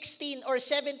 16 or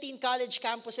 17 college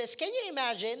campuses. Can you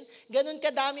imagine? Ganun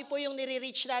kadami po yung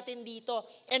nire-reach natin dito.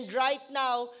 And right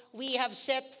now, we have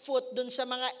set foot dun sa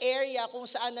mga area kung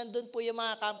saan nandun po yung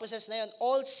mga campuses na yun.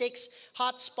 All 6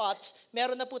 hotspots,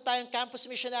 meron na po tayong campus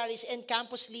missionaries and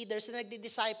campus leaders na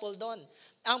nagdi-disciple doon.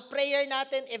 ang prayer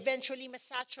natin, eventually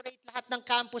masaturate lahat ng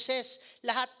campuses,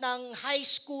 lahat ng high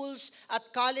schools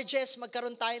at colleges,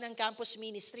 magkaroon tayo ng campus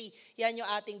ministry. Yan yung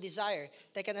ating desire.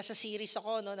 Teka, nasa series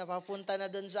ako, no? Napapunta na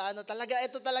dun sa ano.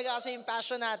 Ito talaga kasi yung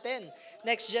passion natin.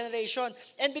 Next generation.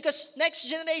 And because next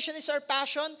generation is our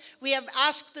passion, we have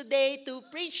asked today to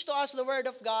preach to us the Word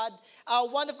of God.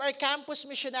 One of our campus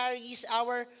missionaries,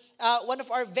 one of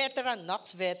our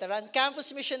campus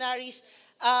missionaries,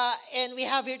 and we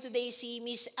have here today si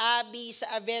Miss Abby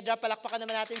Saavedra. Palakpakan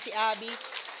naman natin si Abby.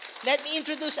 Let me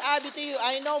introduce Abby to you.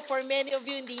 I know for many of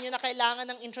you, hindi nyo na kailangan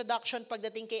ng introduction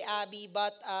pagdating kay Abby,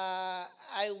 but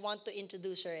I want to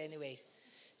introduce her anyway.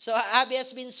 So Abby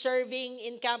has been serving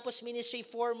in campus ministry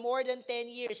for more than 10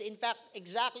 years. In fact,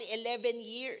 exactly 11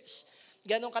 years.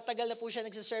 Ganong katagal na po siya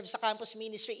nagsiserve sa campus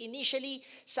ministry. Initially,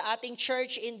 sa ating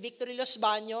church in Victory Los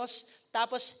Baños.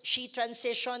 Tapos, she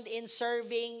transitioned in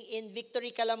serving in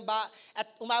Victory Calamba. At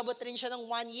umabot rin siya ng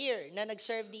 1 year na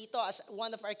nag-serve dito as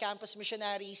one of our campus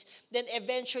missionaries. Then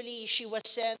eventually, she was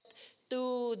sent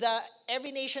to the Every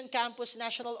Nation Campus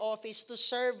National Office to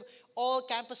serve all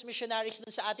campus missionaries dun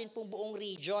sa atin pong buong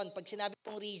region. Pag sinabi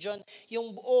pong region,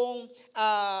 yung buong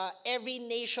Every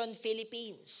Nation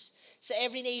Philippines. Sa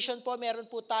Every Nation po, meron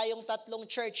po tayong 3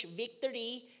 church,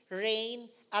 Victory, Reign,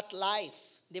 at Life.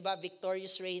 'Di ba?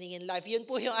 Victorious Reigning in Life. Yun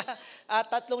po yung 3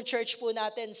 church po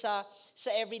natin sa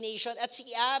Every Nation. At si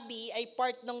Abby ay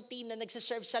part ng team na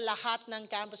nagsiserve sa lahat ng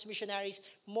campus missionaries.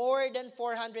 More than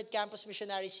 400 campus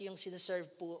missionaries yung sinaserve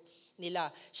po nila.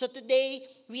 So today,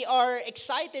 we are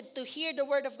excited to hear the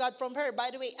Word of God from her. By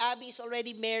the way, Abby is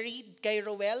already married kay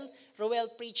Roel. Roel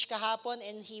preached kahapon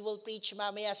and he will preach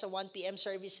mamaya sa 1 p.m.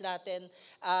 service natin.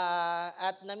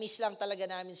 At na-miss lang talaga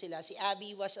namin sila. Si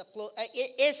Abby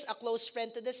is a close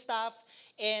friend to the staff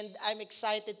and I'm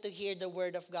excited to hear the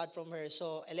Word of God from her.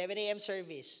 So 11 a.m.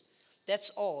 service.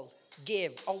 That's all.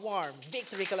 Give a warm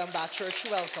Victory Calamba Church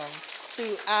welcome to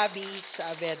Abby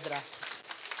Saavedra.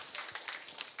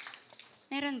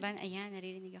 Meron ba? Ayan,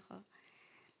 naririnig ako.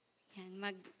 Ayan,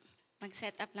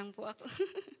 mag-set up lang po ako.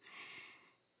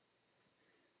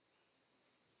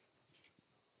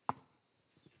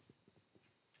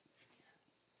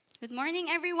 Good morning,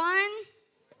 everyone.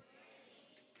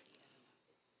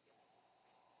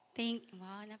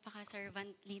 Wow,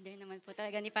 napaka-servant leader naman po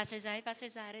talaga ni Pastor Jared. Pastor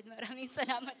Jared, maraming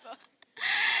salamat po.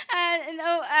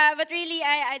 But really,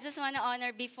 I just want to honor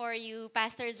before you,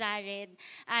 Pastor Jared.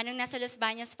 Nung nasa Los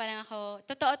Baños pa lang ako,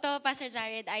 totoo to, Pastor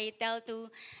Jared, I tell to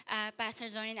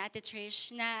Pastor John and Ate Trish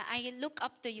na I look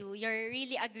up to you. You're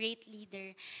really a great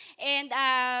leader. And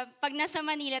pag nasa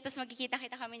Manila, tapos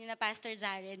magkikita-kita kami ni na Pastor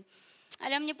Jared,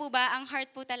 alam niyo po ba, ang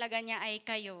heart po talaga niya ay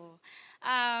kayo.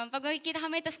 Pag makikita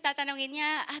kami, tapos tatanungin niya,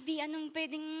 Abi, anong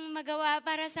pwedeng magawa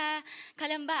para sa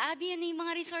Calamba? Abi, ano yung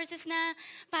mga resources na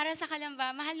para sa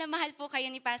Calamba? Mahal na mahal po kayo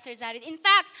ni Pastor Jared. In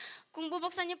fact, kung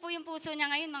bubuksan niyo po yung puso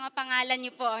niya ngayon, mga pangalan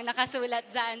niyo po ang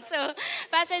nakasulat dyan. So,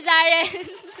 Pastor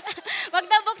Jared, wag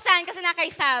na buksan kasi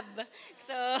nakaisab.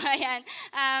 So, ayan.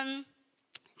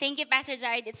 Thank you, Pastor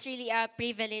Jared. It's really a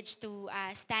privilege to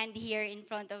stand here in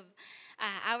front of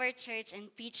our church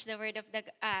and preach the word of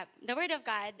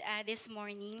God this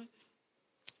morning.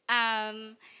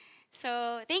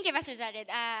 So thank you, Pastor Jared.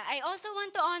 I also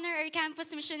want to honor our campus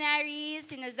missionaries,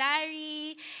 sina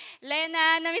Zari,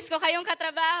 Lena, na-miss ko kayong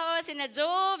katrabaho, sina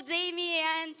Job, Jamie,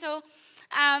 and so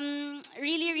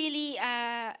really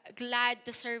glad to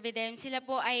serve with them. Sila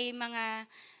po ay mga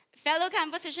fellow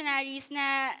campus missionaries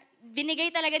na binigay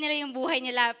talaga nila yung buhay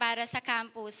nila para sa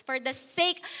campus for the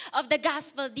sake of the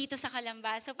gospel dito sa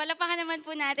Calamba. So palapakan naman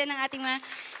po natin ang ating mga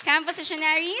campus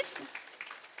missionaries.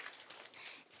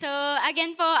 So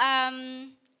again po,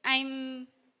 I'm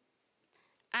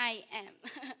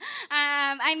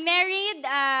married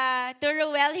to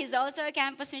Roel. He's also a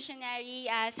campus missionary.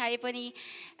 Sabi po ni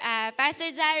Pastor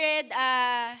Jared,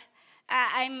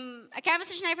 I'm a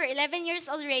campus missionary for 11 years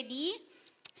already.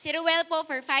 Si Roel po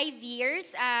for 5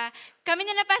 years. Kami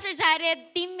nila Pastor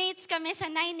Jared, teammates kami sa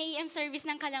 9 a.m. service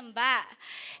ng Calamba.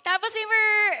 Tapos we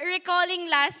were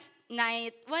recalling last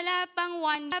night, wala pang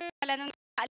 1 pala nung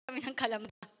nakaalis kami ng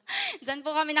Calamba. Diyan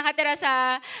po kami nakatira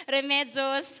sa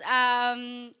Remedios,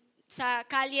 sa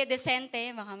Calle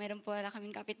Decente. Baka meron po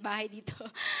kaming kapitbahay dito.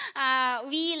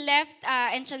 We left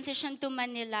and transitioned to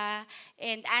Manila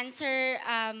and answer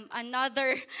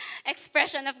another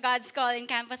expression of God's call in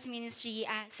campus ministry,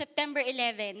 September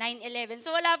 11, 9/11.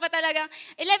 So wala pa talagang,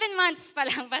 11 months pa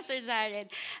lang, Pastor Jared.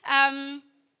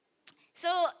 So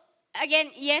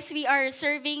again, yes, we are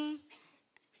serving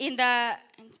in the,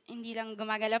 hindi lang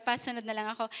gumagala pa, sunod na lang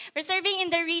ako. We're serving in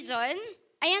the region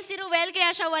Ayan si Ruel, kaya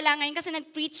siya wala ngayon kasi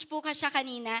nag-preach po siya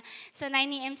kanina sa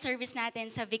 9 a.m. service natin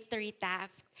sa Victory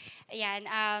Taft. Ayan,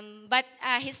 but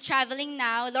he's traveling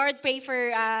now. Lord, pray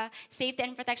for safety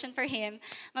and protection for him.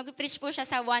 Mag-preach po siya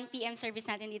sa 1 p.m. service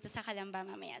natin dito sa Calamba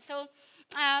mamaya. So,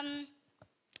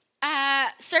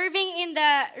 serving in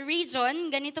the region,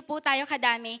 ganito po tayo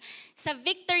kadami. Sa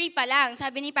Victory pa lang,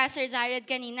 sabi ni Pastor Jared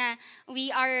kanina,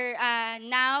 we are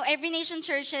now, Every Nation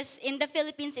Churches in the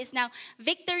Philippines is now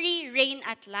Victory, Reign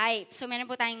at Life. So meron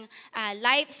po tayong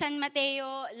Life San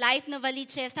Mateo, Life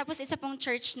Novaliches, tapos isa pong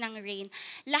church ng Reign.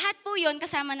 Lahat po yon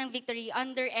kasama ng Victory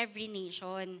under Every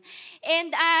Nation. And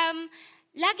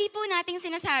lagi po nating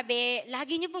sinasabi,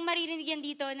 lagi niyo pong maririnig yan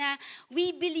dito na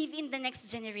we believe in the next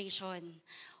generation.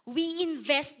 We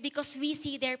invest because we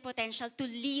see their potential to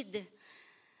lead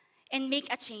and make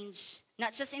a change.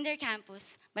 Not just in their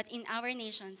campus, but in our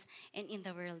nations and in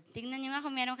the world. Tingnan nyo nga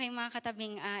kung meron kayong mga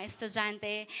katabing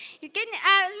estudyante.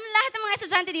 Lahat ng mga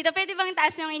estudyante dito, pwede bang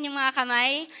taas yung inyong mga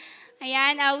kamay?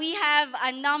 Ayan, we have a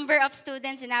number of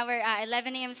students in our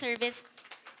 11 a.m. service.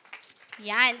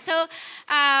 Ayan, so,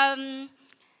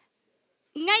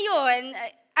 ngayon,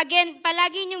 again,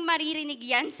 palagi niyong maririnig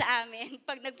yan sa amin.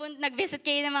 Pag nag-visit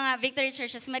kayo ng mga Victory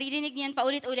Churches, maririnig niyan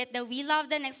paulit-ulit that we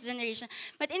love the next generation.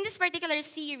 But in this particular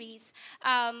series,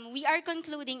 we are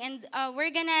concluding and we're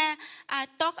gonna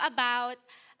talk about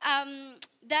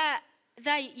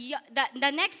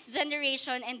the next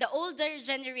generation and the older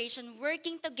generation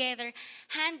working together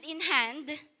hand in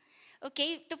hand,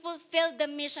 okay, to fulfill the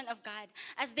mission of God.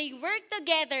 As they work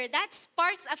together, that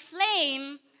sparks a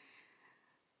flame,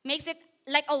 makes it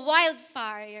like a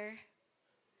wildfire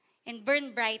and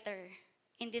burn brighter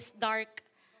in this dark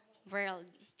world.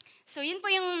 So yun po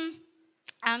yung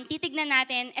titignan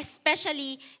natin,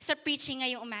 especially sa preaching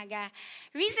ngayong umaga.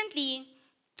 Recently,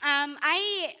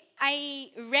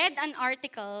 I read an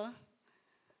article,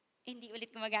 hindi ulit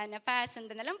gumagana pa,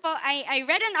 sundan na lang po. I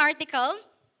read an article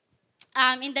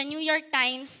in the New York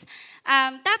Times,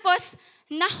 tapos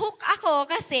nahook ako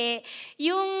kasi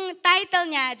yung title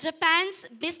niya, Japan's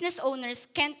Business Owners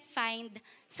Can't Find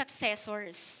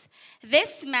Successors.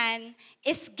 This man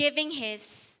is giving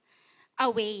his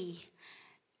away.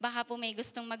 Baka po may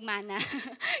gustong magmana.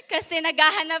 Kasi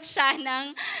naghahanap siya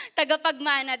ng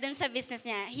tagapagmana dun sa business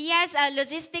niya. He has a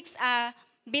logistics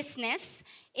business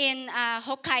in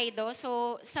Hokkaido,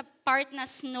 so sa part na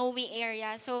snowy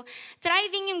area. So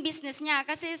thriving yung business niya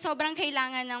kasi sobrang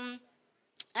kailangan ng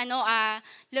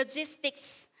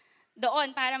logistics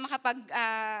doon para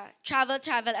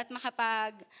makapag-travel at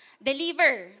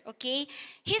makapag-deliver. Okay?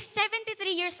 He's 73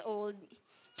 years old.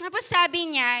 Tapos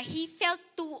sabi niya, he felt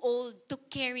too old to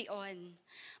carry on.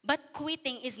 But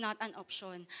quitting is not an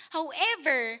option.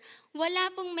 However,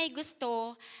 wala pong may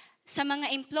gusto sa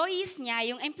mga employees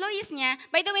niya. Yung employees niya,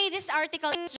 by the way, this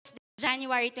article is just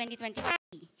January 2023.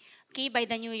 Okay, by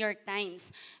the New York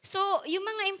Times. So, yung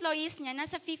mga employees niya,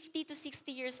 nasa 50 to 60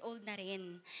 years old na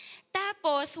rin.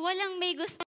 Tapos, walang may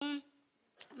gustong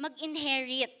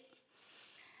mag-inherit.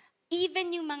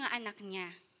 Even yung mga anak niya.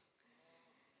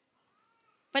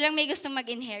 Walang may gustong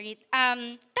mag-inherit.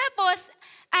 Tapos,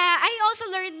 I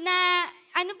also learned na,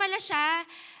 pala siya,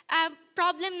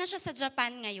 problem na siya sa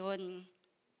Japan ngayon.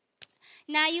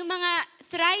 Na yung mga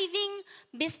thriving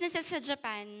businesses sa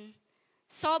Japan,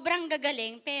 sobrang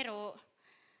gagaling, pero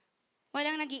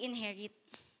walang nag-i-inherit.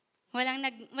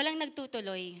 Walang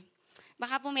nagtutuloy.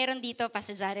 Baka po meron dito,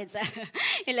 Pastor Jared, sa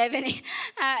 11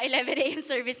 a.m.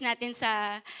 service natin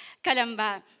sa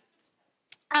Calamba.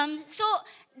 So,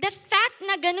 the fact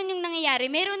na ganun yung nangyayari,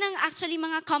 meron ng actually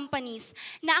mga companies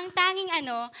na ang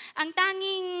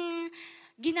tanging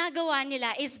ginagawa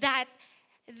nila is that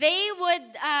they would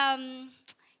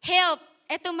help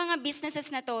etong mga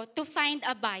businesses na to find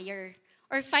a buyer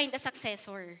or find a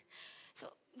successor.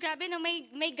 So, grabe no,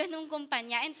 may ganung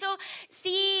kumpanya. And so,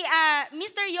 si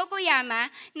Mr. Yokoyama,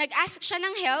 nag-ask siya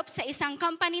ng help sa isang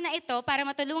company na ito para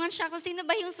matulungan siya kung sino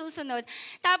ba yung susunod.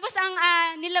 Tapos, ang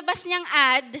nilabas niyang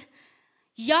ad,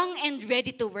 young and ready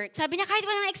to work. Sabi niya, kahit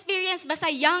walang experience, basta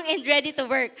young and ready to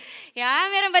work. Yeah,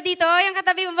 meron ba dito? Yung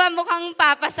katabi mo ba mukhang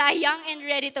papasa, young and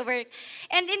ready to work.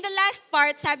 And in the last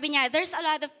part, sabi niya, there's a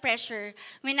lot of pressure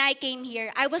when I came here.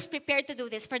 I was prepared to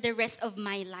do this for the rest of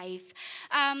my life.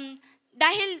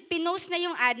 Dahil pinost na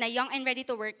yung ad na young and ready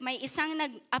to work, may isang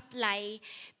nag-apply,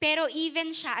 pero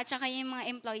even siya at saka yung mga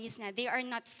employees niya, they are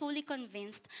not fully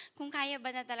convinced kung kaya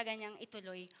ba na talaga niyang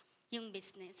ituloy yung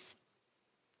business.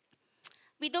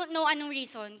 We don't know anong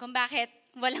reason kung bakit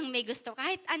walang may gusto.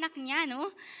 Kahit anak niya, no?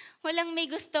 Walang may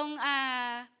gustong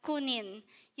kunin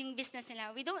yung business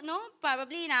nila. We don't know.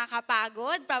 Probably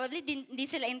nakakapagod. Probably di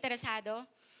sila interesado.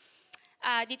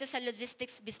 dito sa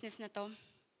logistics business na to.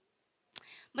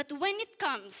 But when it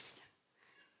comes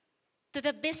to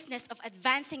the business of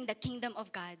advancing the kingdom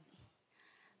of God,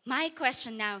 my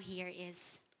question now here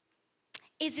is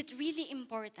it really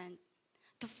important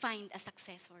to find a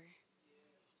successor?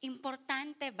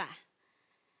 Importante ba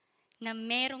na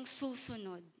merong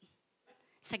susunod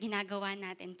sa ginagawa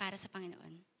natin para sa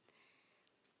Panginoon?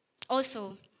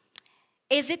 Also,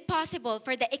 is it possible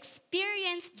for the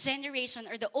experienced generation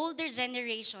or the older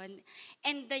generation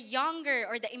and the younger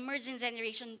or the emerging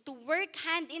generation to work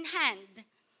hand in hand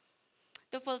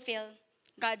to fulfill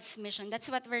God's mission? That's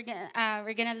what we're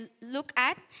gonna look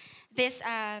at this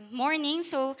morning.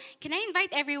 So can I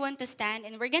invite everyone to stand,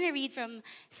 and we're gonna read from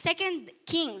 2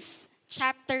 Kings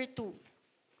chapter 2.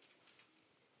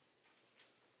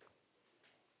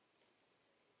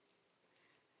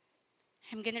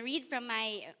 I'm gonna read from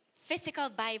my physical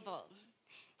Bible.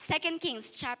 2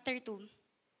 Kings chapter 2.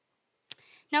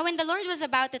 Now when the Lord was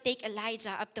about to take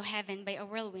Elijah up to heaven by a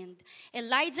whirlwind,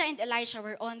 Elijah and Elisha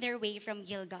were on their way from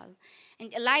Gilgal.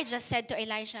 And Elijah said to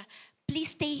Elisha,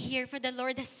 "Please stay here, for the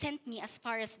Lord has sent me as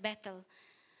far as Bethel."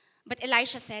 But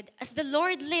Elisha said, "As the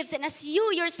Lord lives and as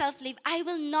you yourself live, I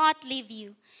will not leave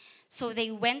you." So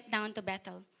they went down to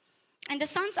Bethel. And the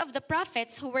sons of the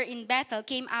prophets who were in Bethel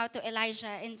came out to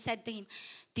Elijah and said to him,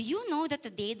 "Do you know that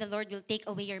today the Lord will take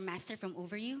away your master from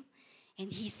over you?"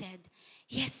 And he said,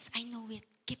 "Yes, I know it.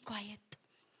 Keep quiet."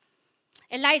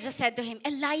 Elijah said to him,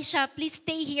 "Elisha, please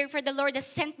stay here, for the Lord has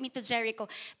sent me to Jericho."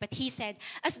 But he said,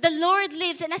 "As the Lord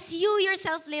lives and as you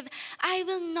yourself live, I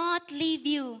will not leave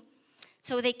you."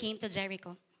 So they came to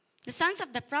Jericho. The sons of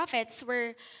the prophets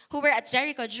who were at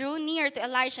Jericho drew near to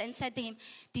Elisha and said to him,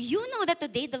 "Do you know that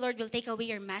today the Lord will take away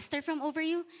your master from over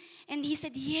you?" And he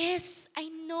said, "Yes, I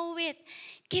know it.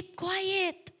 Keep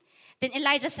quiet." Then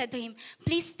Elijah said to him,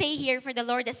 "Please stay here, for the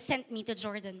Lord has sent me to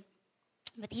Jordan."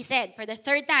 But he said for the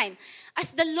third time,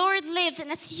 "As the Lord lives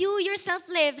and as you yourself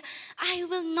live, I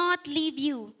will not leave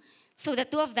you." So the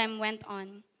two of them went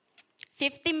on.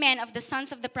 50 men of the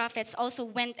sons of the prophets also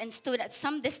went and stood at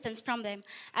some distance from them,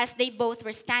 as they both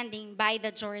were standing by the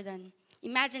Jordan.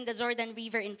 Imagine the Jordan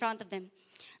River in front of them.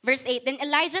 Verse 8, then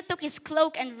Elijah took his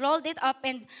cloak and rolled it up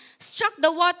and struck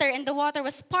the water, and the water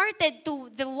was parted to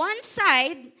the one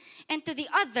side and to the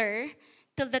other,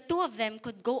 till the two of them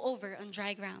could go over on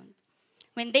dry ground.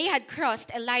 When they had crossed,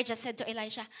 Elijah said to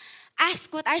Elisha,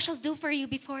 "Ask what I shall do for you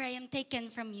before I am taken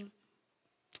from you."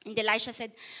 And Elisha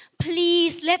said,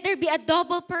 "Please, let there be a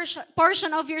double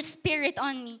portion of your spirit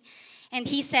on me." And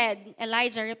he said,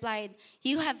 Elijah replied,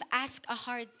 "You have asked a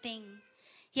hard thing.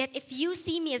 Yet if you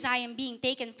see me as I am being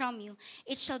taken from you,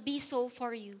 it shall be so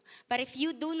for you. But if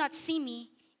you do not see me,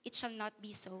 it shall not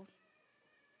be so."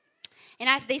 And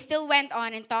as they still went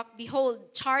on and talked,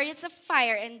 behold, chariots of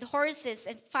fire and horses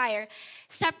and fire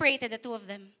separated the two of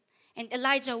them. And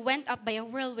Elijah went up by a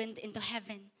whirlwind into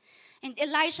heaven. And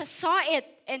Elisha saw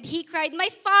it, and he cried, my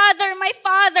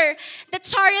father, the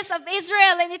chariots of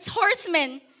Israel and its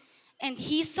horsemen." And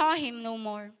he saw him no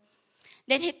more.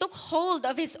 Then he took hold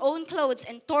of his own clothes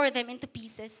and tore them into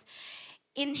pieces.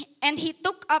 And he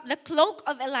took up the cloak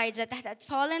of Elijah that had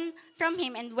fallen from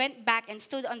him and went back and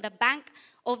stood on the bank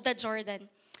of the Jordan.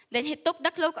 Then he took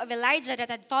the cloak of Elijah that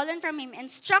had fallen from him and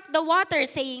struck the water,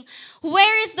 saying,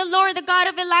 "Where is the Lord, the God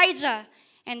of Elijah?"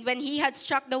 And when he had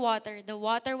struck the water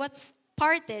was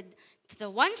parted to the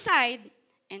one side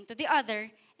and to the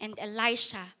other, and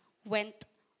Elisha went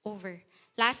over.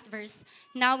 Last verse.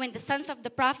 Now when the sons of the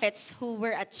prophets who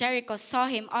were at Jericho saw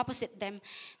him opposite them,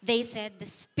 they said, "The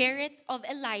spirit of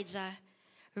Elijah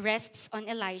rests on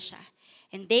Elisha."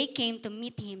 And they came to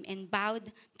meet him and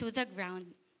bowed to the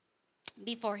ground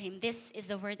before him. This is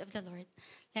the word of the Lord.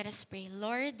 Let us pray.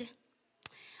 Lord,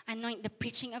 anoint the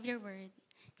preaching of your word.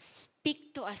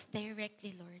 Speak to us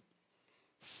directly, Lord.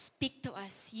 Speak to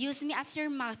us. Use me as your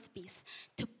mouthpiece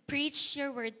to preach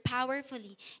your word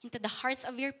powerfully into the hearts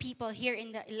of your people here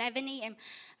in the 11 a.m.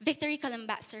 Victory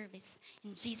Calamba service.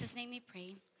 In Jesus' name we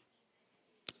pray.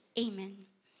 Amen.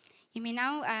 You may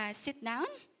now sit down.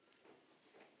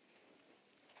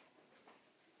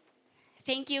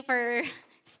 Thank you for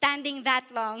standing that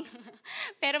long.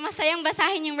 Pero masayang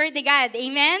basahin yung word ni God.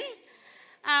 Amen?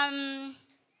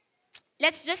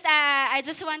 I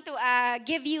just want to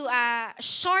give you a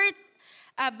short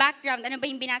background. Ano ba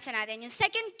yung binasa natin? Yung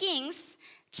 2 Kings,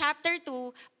 chapter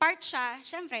 2, part siya,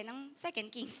 syempre, ng 2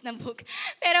 Kings na book.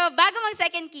 Pero bago mag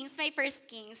 2 Kings, may 1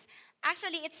 Kings.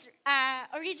 Actually, it's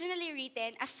originally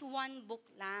written as one book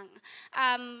lang.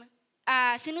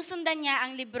 sinusundan niya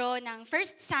ang libro ng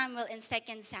 1 Samuel and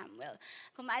 2 Samuel.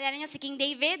 Kung maalala niyo, si King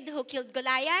David who killed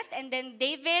Goliath, and then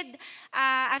David,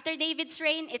 after David's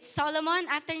reign, it's Solomon.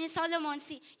 After ni Solomon,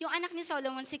 yung anak ni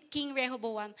Solomon, si King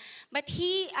Rehoboam. But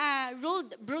he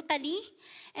ruled brutally,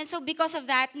 and so because of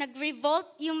that,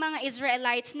 nag-revolt yung mga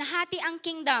Israelites, nahati ang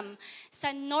kingdom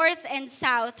sa north and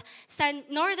south. Sa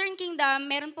northern kingdom,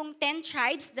 meron pong 10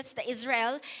 tribes, that's the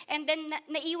Israel, and then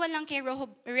naiwan lang kay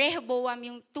Rehoboam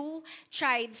yung 2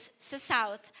 tribes sa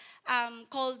south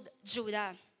called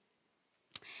Judah.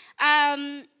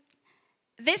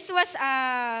 This was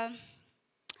a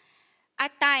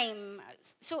time,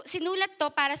 so sinulat to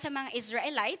para sa mga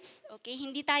Israelites, okay?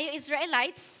 Hindi tayo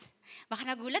Israelites, baka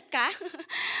nagulat ka.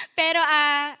 Pero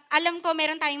alam ko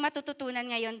meron tayong matututunan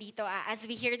ngayon dito as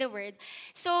we hear the word.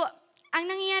 So, ang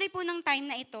nangyayari po ng time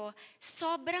na ito,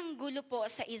 sobrang gulo po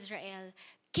sa Israel.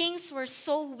 Kings were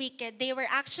so wicked. They were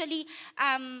actually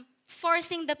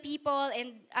forcing the people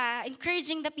and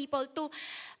encouraging the people to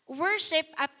worship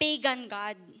a pagan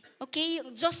god. Okay?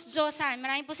 Yung Diyos-Diyosan.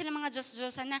 Marami po silang mga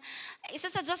Diyos-Diyosan na,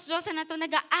 isa sa Diyos-Diyosan na to,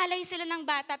 nag-aalay sila ng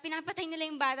bata, pinapatay nila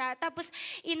yung bata, tapos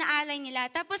inaalay nila.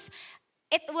 Tapos,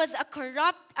 it was a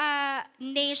corrupt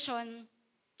nation.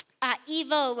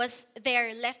 Evil was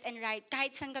there left and right.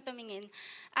 Kahit saan ka tumingin,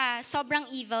 sobrang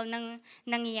evil nang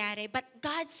nangyayari. But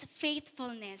God's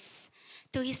faithfulness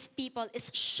to His people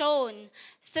is shown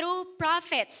through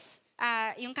prophets.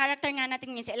 Yung character nga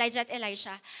natin si Elijah at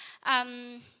Elisha,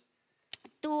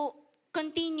 to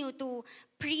continue to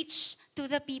preach to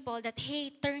the people that,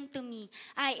 hey, turn to me.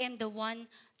 I am the one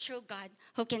true God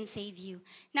who can save you.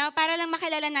 Now, para lang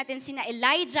makilala natin sina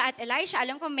Elijah at Elisha,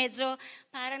 alam ko medyo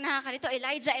parang nakakalito,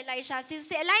 Elijah, Elisha. Si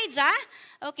Elijah,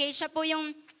 okay, siya po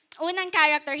yung unang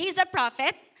character. He's a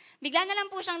prophet. Bigla na lang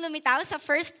po siyang lumitaw sa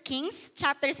 1 Kings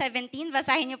chapter 17.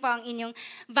 Basahin niyo po ang inyong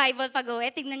Bible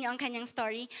pag-uwi. Tignan niyo ang kanyang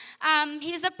story.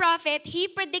 He's a prophet. He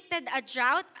predicted a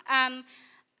drought.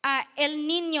 El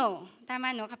Nino. Tama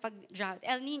no, kapag drought.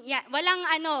 El Nino. Yeah,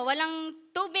 walang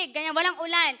tubig, ganyan, walang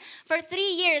ulan for 3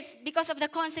 years because of the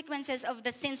consequences of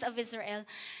the sins of Israel.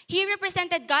 He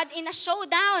represented God in a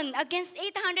showdown against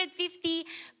 850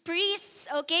 priests.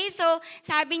 Okay? So,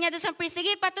 sabi niya doon sa priest,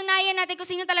 sige, patunayan natin kung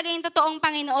sino talaga yung totoong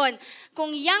Panginoon.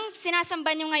 Kung yang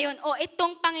sinasamba niyo ngayon o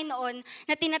itong Panginoon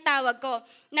na tinatawag ko.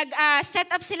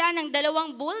 Nag-set up sila ng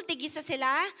 2 bull, tigisa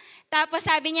sila. Tapos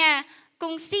sabi niya,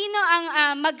 kung sino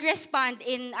ang mag-respond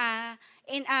in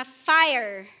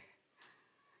fire,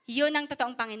 yun ang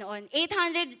totoong Panginoon.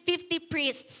 850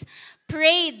 priests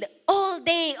prayed all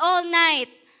day, all night.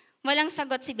 Walang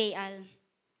sagot si Baal.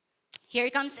 Here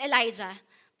comes Elijah.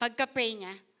 Pagka-pray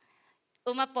niya,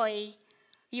 umapoy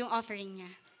yung offering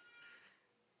niya.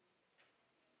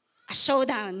 A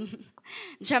showdown.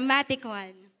 Dramatic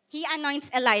one. He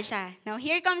anoints Elisha. Now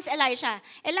here comes Elisha.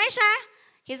 Elisha,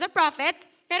 he's a prophet.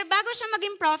 Pero bago siya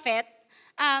maging prophet,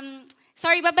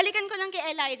 babalikan ko lang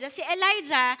kay Elijah. Si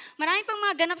Elijah, marami pang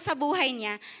mga ganap sa buhay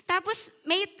niya. Tapos,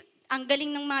 ang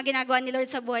galing ng mga ginagawa ni Lord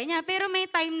sa buhay niya. Pero may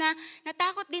time na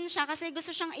natakot din siya kasi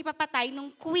gusto siyang ipapatay ng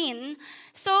queen.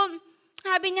 So,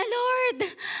 sabi niya,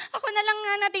 Lord, ako na lang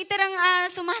natitirang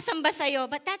sumasamba sa'yo.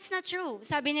 But that's not true.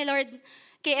 Sabi ni Lord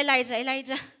kay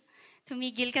Elijah,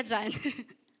 tumigil ka dyan.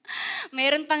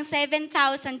 Mayroon pang 7,000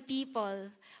 people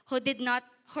who did not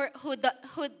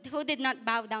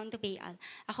bow down to Baal.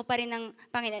 Ako pa rin ang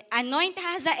Panginoon. Anoint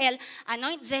Hazael,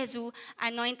 anoint Jehu,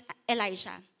 anoint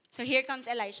Elisha. So here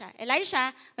comes Elisha.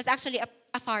 Elisha was actually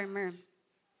a farmer.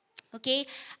 Okay?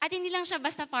 At hindi lang siya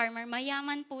basta farmer,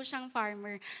 mayaman po siyang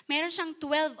farmer. Meron siyang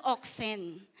 12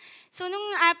 oxen. So nung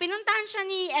pinuntahan siya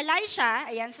ni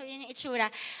Elisha, ayan, so yun yung itsura.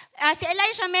 Si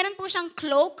Elisha, meron po siyang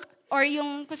cloak or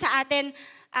yung kung sa atin,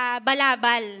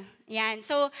 balabal. Yan.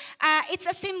 So, it's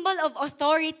a symbol of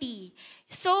authority.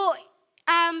 So,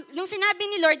 nung sinabi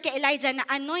ni Lord kay Elijah na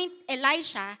anoint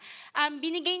Elisha,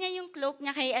 binigay niya yung cloak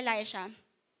niya kay Elisha.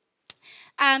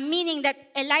 Meaning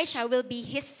that Elisha will be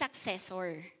his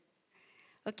successor.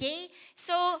 Okay?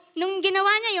 So, nung ginawa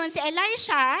niya yun, si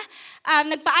Elisha,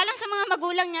 nagpaalam sa mga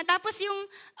magulang niya, tapos yung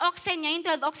oxen niya, yung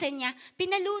 12 oxen niya,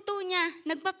 pinaluto niya,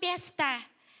 nagpa-piesta.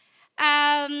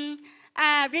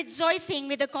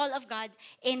 Rejoicing with the call of God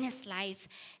in his life.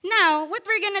 Now, what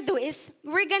we're gonna do is,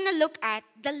 we're gonna look at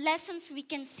the lessons we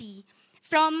can see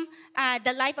from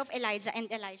the life of Elijah and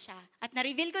Elisha. At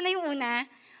na-reveal ko na yung una,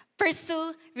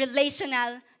 pursue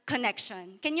relational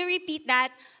connection. Can you repeat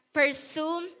that?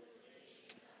 Pursue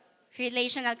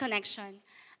relational connection.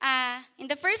 In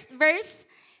the first verse,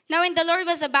 now when the Lord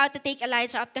was about to take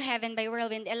Elijah up to heaven by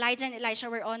whirlwind, Elijah and Elisha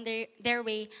were on their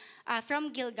way from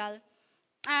Gilgal.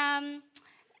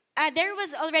 there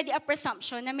was already a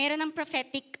presumption na meron ng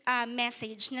prophetic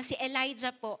message na si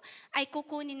Elijah po ay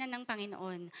kukunin na ng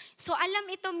Panginoon. So alam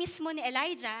ito mismo ni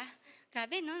Elijah,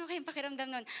 grabe no, kayong pakiramdam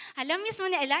nun. Alam mismo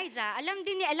ni Elijah, alam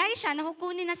din ni Elisha na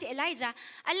kukunin na si Elijah,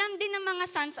 alam din ng mga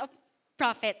sons of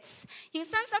prophets. Yung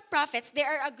sons of prophets, they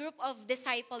are a group of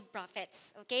discipled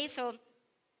prophets. Okay, so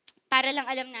para lang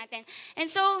alam natin. And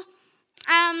so,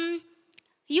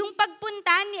 yung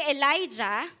pagpunta ni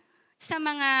Elijah sa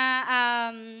mga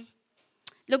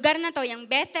lugar na to, yung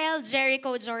Bethel,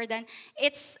 Jericho, Jordan,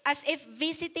 it's as if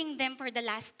visiting them for the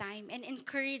last time and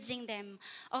encouraging them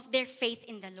of their faith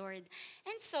in the Lord.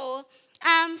 And so,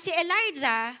 si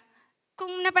Elijah,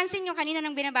 kung napansin nyo kanina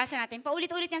nang binabasa natin,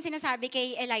 paulit-ulit niyang sinasabi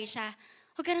kay Elisha,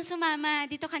 huwag ka nang sumama,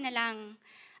 dito ka na lang.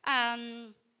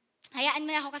 Hayaan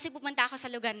mo na ako kasi pupunta ako sa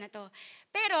lugar na to.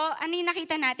 Pero, ano yung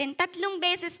nakita natin? 3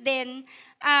 beses din,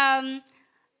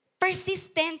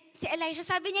 persistent si Elisha.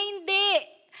 Sabi niya, hindi.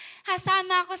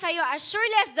 Hasama ako sa'yo. As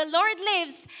surely as the Lord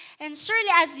lives, and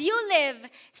surely as you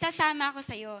live, sasama ako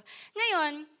sa'yo.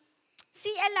 Ngayon, si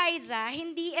Elijah,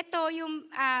 hindi ito yung,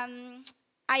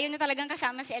 ayaw na talagang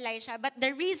kasama si Elisha. But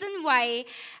the reason why,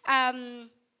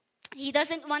 he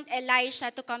doesn't want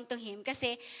Elisha to come to him.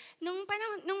 Kasi nung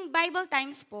Bible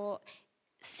times po,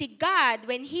 si God,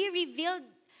 when He reveals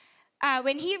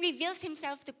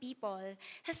Himself to people,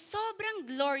 sa sobrang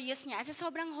glorious niya, sa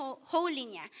sobrang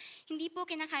holy niya, hindi po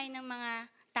kinakain ng mga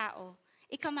tao,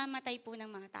 ikamamatay po ng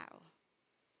mga tao.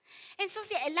 And so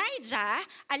si Elijah,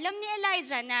 alam ni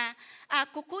Elijah na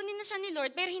kukunin na siya ni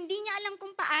Lord, pero hindi niya alam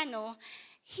kung paano.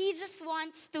 He just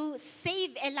wants to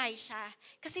save Elisha.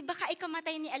 Kasi baka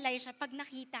ikamatay ni Elisha pag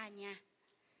nakita niya.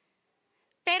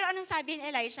 Pero anong sabi ni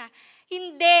Elisha?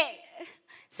 Hindi.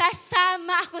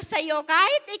 Sasama ako sa iyo.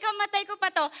 Kahit ikamatay ko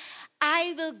pa to,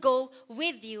 I will go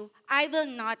with you. I will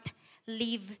not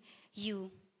leave you.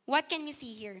 What can we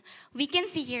see here? We can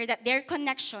see here that their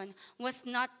connection was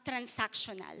not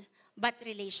transactional, but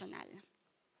relational.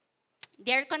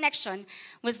 Their connection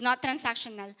was not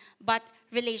transactional, but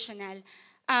relational.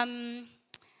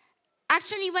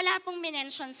 Actually, wala pong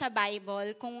minention sa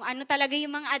Bible kung ano talaga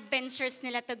yung mga adventures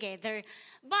nila together.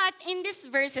 But in these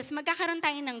verses, magkakaroon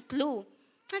tayo ng clue.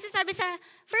 Kasi sabi sa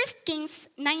 1 Kings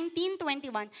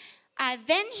 19:21,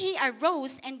 then he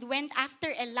arose and went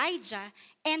after Elijah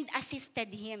and assisted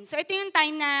him. So ito yung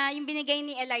time na yung binigay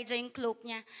ni Elijah yung cloak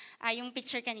niya, yung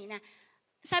picture kanina.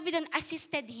 Sabi doon,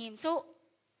 assisted him. So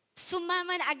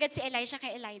sumama na agad si Elisha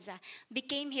kay Elijah,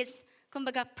 became his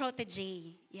kumbaga,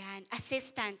 protege. Yan,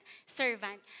 assistant,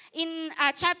 servant. In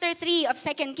chapter 3 of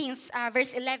 2 Kings,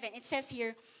 verse 11, it says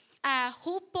here,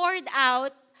 who poured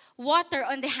out water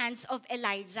on the hands of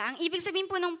Elijah. Ang ibig sabihin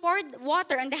po ng poured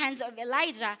water on the hands of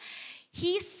Elijah,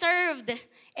 he served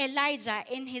Elijah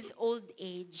in his old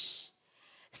age.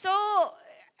 So,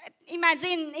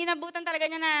 imagine, inabutan talaga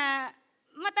niya na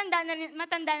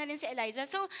matanda na rin si Elijah.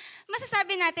 So,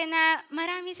 masasabi natin na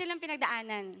marami silang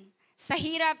pinagdaanan. Sa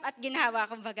hirap at ginhawa,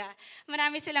 kumbaga.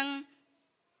 Marami silang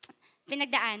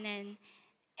pinagdaanan.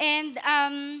 And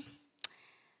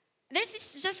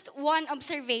there's just one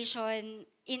observation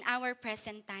in our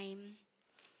present time.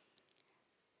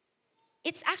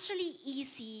 It's actually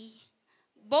easy,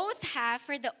 both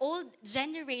for the old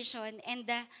generation and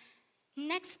the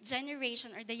next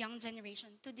generation or the young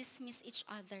generation to dismiss each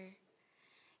other.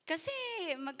 Kasi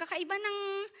magkakaiba ng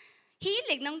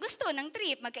hilig, ng gusto, ng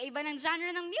trip, magkaiba ng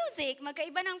genre ng music,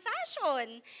 magkaiba ng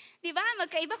fashion, di ba?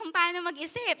 Magkaiba kung paano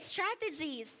mag-isip,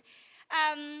 strategies.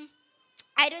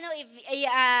 I don't know if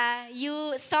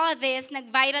you saw this,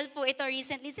 nag-viral po ito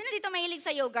recently. Sino dito mahilig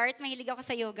sa yogurt? Mahilig ako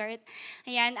sa yogurt.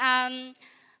 Ayan.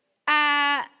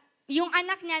 Yung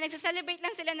anak niya, nagsa-celebrate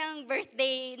lang sila ng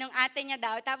birthday ng ate niya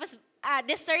daw. Tapos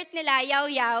dessert nila,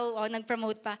 yaw-yaw,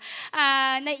 nag-promote pa,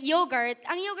 na yogurt.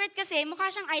 Ang yogurt kasi, mukha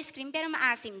siyang ice cream, pero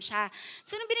maasim siya.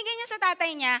 So, nung binigay niya sa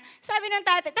tatay niya, sabi ng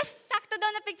tatay, tapos sakto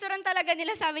daw na picturean talaga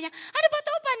nila, sabi niya, ano ba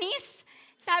to, panis?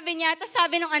 Sabi niya, tapos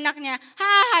sabi ng anak niya,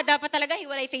 dapat talaga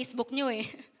hiwalay Facebook niyo eh.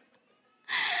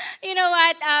 You know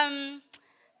what,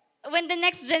 when the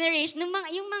next generation,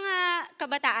 yung mga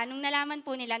kabataan, nung nalaman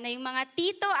po nila na yung mga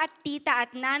tito at tita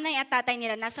at nanay at tatay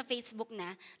nila nasa Facebook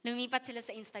na, lumipat sila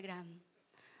sa Instagram.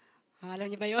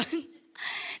 Alam niyo ba yun?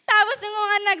 Tapos nung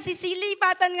mga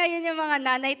nagsisilipatan ngayon yung mga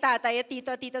nanay, tatay at tito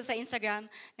at tita sa Instagram,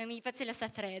 lumipat sila sa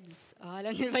Threads.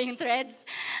 Alam niyo ba yung Threads?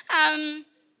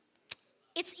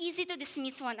 It's easy to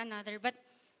dismiss one another, but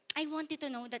I want you to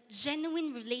know that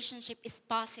genuine relationship is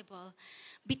possible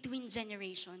between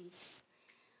generations.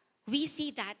 We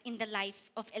see that in the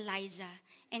life of Elijah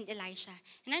and Elisha.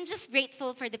 And I'm just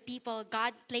grateful for the people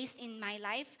God placed in my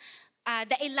life.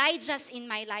 The Elijahs in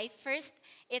my life. First,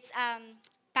 it's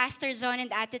Pastor John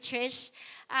and Ate Trish.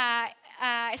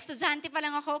 Estudyante pa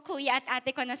lang ako, kuya at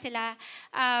ate ko na sila.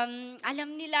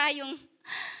 Alam nila yung,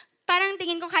 parang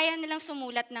tingin ko kaya nilang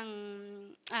sumulat ng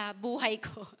buhay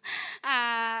ko.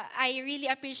 I really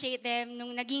appreciate them.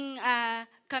 Nung naging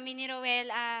kami ni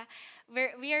Roel,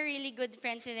 we are really good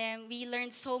friends with them. We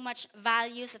learned so much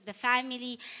values of the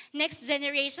family. Next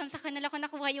generation, sa kanila ko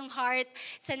nakuha yung heart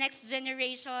sa next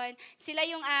generation. Sila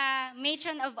yung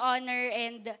matron of honor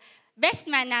and best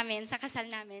man namin sa kasal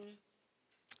namin.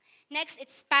 Next,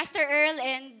 it's Pastor Earl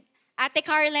and Ate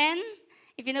Carlen.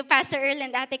 If you know Pastor Earl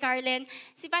and Ate Carlen.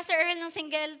 Si Pastor Earl, nung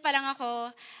single pa lang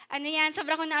ako,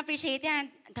 sobrang ko na-appreciate yan.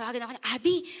 Tawagan ako na,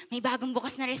 Abby, may bagong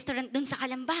bukas na restaurant dun sa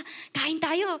Calamba. Kain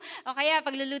tayo. O kaya,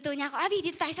 pagluluto niya ako, Abby,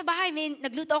 dito tayo sa bahay.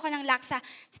 Nagluto ako ng laksa.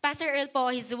 Si Pastor Earl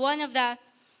po, he's one of the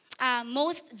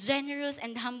most generous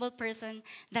and humble person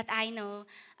that I know.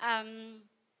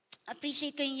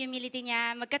 Appreciate ko yung humility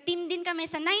niya. Magka-team din kami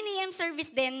sa 9 a.m. service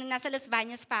din nung nasa Los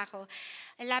Baños pa ako.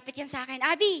 Lapit yan sa akin,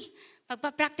 Abby,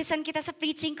 pagpa-practicean kita sa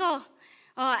preaching ko.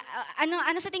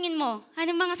 Ano sa tingin mo?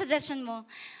 Anong mga suggestion mo?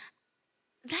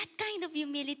 That kind of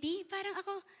humility, parang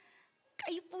ako,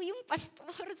 kayo po yung pastor,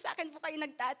 sa akin po kayo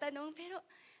nagtatanong, pero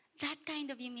that kind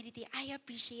of humility, I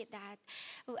appreciate that.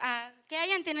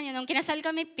 Kaya yan, tinan nyo, nung kinasal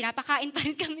kami, pinapakain pa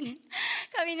rin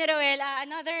kami ni Roel.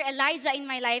 Another Elijah in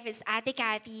my life is Ate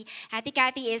Cathy. Ate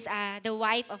Cathy is the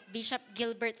wife of Bishop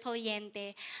Gilbert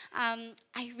Foliente.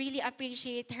 I really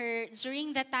appreciate her during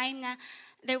the time na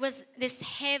there was this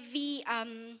heavy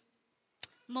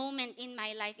moment in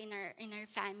my life, in our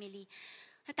family.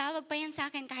 Natawag pa yan sa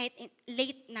akin kahit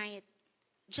late night,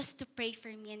 just to pray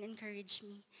for me and encourage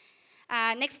me.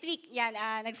 Next week,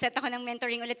 nag-set ako ng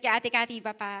mentoring ulit kay Ate Cathy.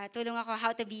 Papatulong ako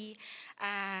how to be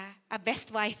a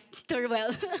best wife to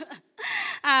Ruel.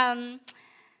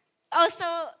 Also,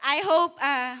 I hope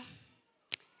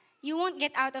you won't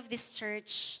get out of this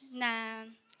church na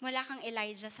wala kang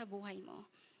Elijah sa buhay mo.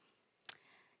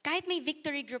 Kahit may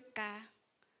victory group ka,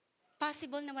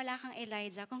 possible na wala kang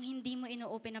Elijah kung hindi mo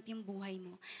ino-open up yung buhay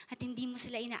mo at hindi mo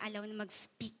sila ina-allow na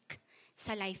mag-speak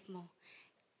sa life mo.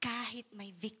 Kahit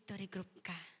may victory group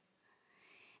ka.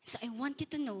 So I want you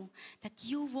to know that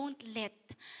you won't let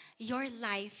your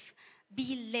life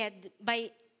be led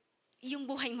by yung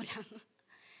buhay mo lang.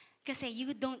 Kasi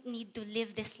you don't need to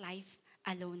live this life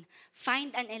alone.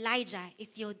 Find an Elijah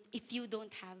if you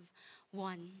don't have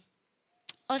one.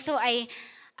 Also, I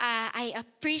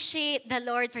appreciate the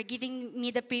Lord for giving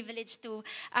me the privilege to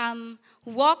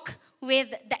walk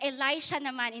with the Elisha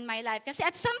naman in my life. Kasi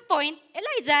at some point,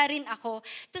 Elijah rin ako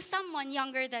to someone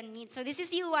younger than me. So this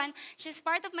is Yuan. She's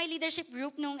part of my leadership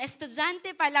group nung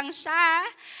estudyante pa lang siya.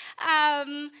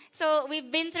 So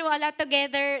we've been through a lot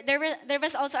together. There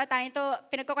was also a time, ito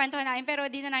pinagkukwentuhan namin, pero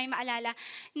di na namin maalala,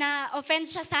 na offend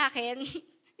siya sa akin.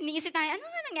 Iniisip namin, ano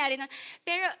nga nangyari na?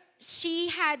 Pero she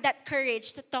had that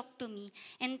courage to talk to me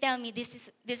and tell me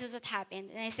this is what happened.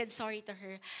 And I said sorry to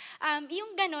her.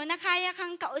 Yung gano'n, na kaya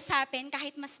kang kausapin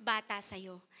kahit mas bata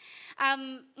sa'yo.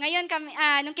 Ngayon,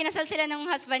 nung kinasal sila ng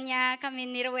husband niya, kami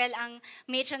ni Roel ang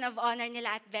matron of honor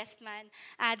nila at best man.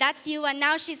 That's you, and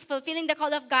now she's fulfilling the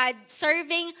call of God,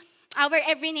 serving our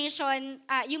every nation,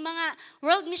 yung mga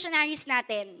world missionaries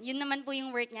natin, yun naman po yung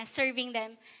work niya, serving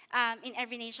them in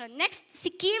every nation. Next,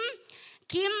 si Kim,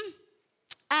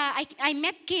 I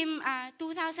met Kim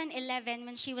 2011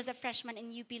 when she was a freshman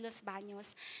in UP Los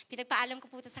Baños. Pinagpaalam ko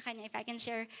po ito sa kanya if I can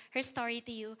share her story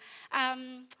to you.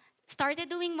 Started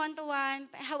doing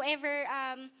one-to-one. However,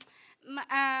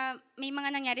 may mga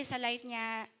nangyari sa life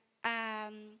niya.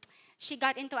 She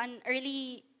got into an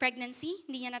early pregnancy.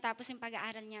 Hindi niya natapos yung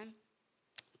pag-aaral niya.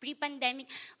 Pre-pandemic,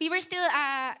 we were still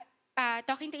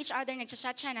talking to each other.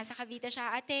 Nag-chat siya, nasa Cavite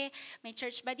siya. Ate, may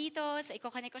church ba dito? So,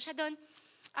 iko-connect ko siya doon.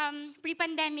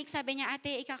 Pre-pandemic, sabi niya,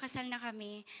 ate, ikakasal na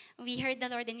kami. We heard the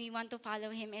Lord and we want to follow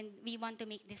Him and we want to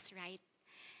make this right.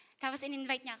 Tapos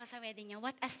in-invite niya ako sa wedding niya.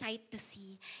 What a sight to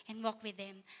see and walk with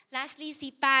Him. Lastly,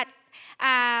 si Pat.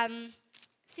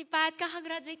 Si Pat,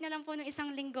 kakagraduate na lang po noong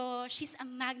isang linggo. She's a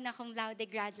magna cum laude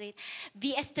graduate.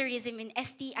 BS Tourism in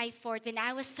STI Fort when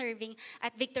I was serving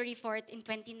at Victory Fort in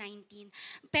 2019.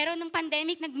 Pero nung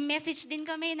pandemic, nag-message din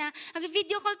kami na,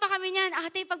 nag-video call pa kami niyan.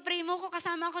 Ate, pag-pray mo ko,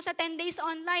 kasama ako sa 10 days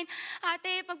online.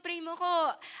 Ate, pag-pray mo ko,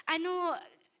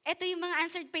 eto yung mga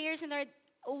answered prayers ni Lord.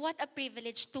 What a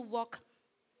privilege to walk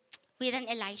with an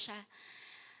Elisha.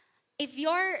 If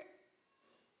you're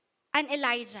an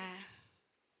Elijah,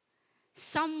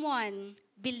 someone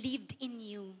believed in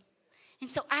you. And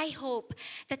so I hope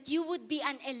that you would be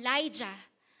an Elijah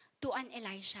to an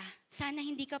Elisha. Sana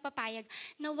hindi ka papayag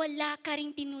na wala ka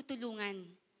ring tinutulungan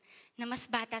na mas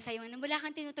bata sa'yo, na wala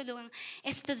kang tinutulungang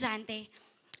estudyante.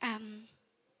 Um,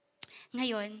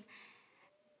 Ngayon,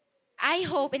 I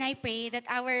hope and I pray that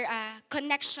our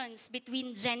connections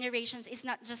between generations is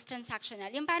not just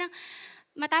transactional. Yung parang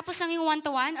matapos lang yung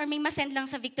one-to-one or may masend lang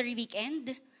sa Victory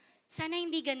Weekend. Sana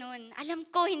hindi ganun. Alam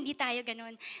ko hindi tayo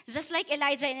ganun. Just like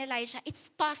Elijah and Elisha, it's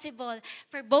possible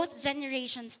for both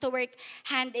generations to work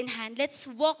hand in hand. Let's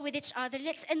walk with each other.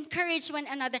 Let's encourage one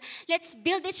another. Let's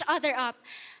build each other up.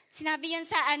 Sinabi yan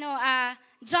sa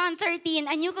John 13,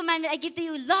 a new commandment I give to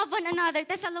you, love one another.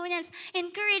 Thessalonians,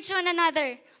 encourage one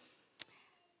another.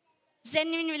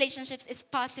 Genuine relationships is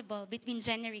possible between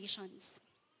generations.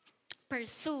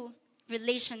 Pursue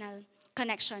relational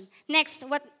connection. Next,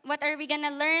 what are we gonna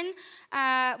learn?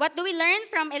 What do we learn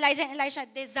from Elijah and Elisha?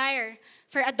 Desire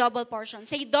for a double portion.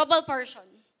 Say double portion.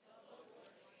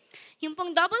 Yung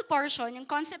pong double portion, yung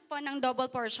concept po ng double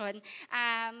portion,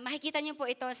 makikita niyo po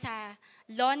ito sa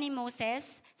Law ni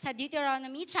Moses, sa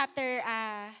Deuteronomy chapter,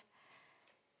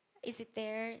 is it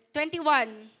there? 21,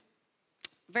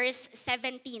 verse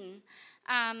 17.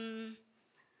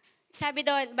 Sabi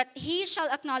doon, but he shall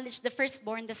acknowledge the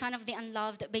firstborn, the son of the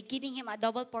unloved, by giving him a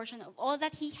double portion of all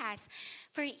that he has.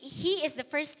 For he is the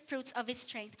first fruits of his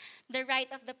strength. The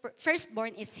right of the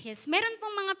firstborn is his. Meron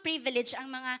pong mga privilege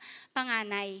ang mga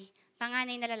panganay.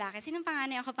 Panganay na lalaki. Sinong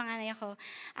panganay ako? Panganay ako.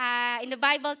 In the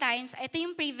Bible times, ito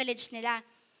yung privilege nila.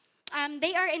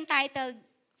 They are entitled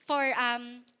for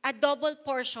a double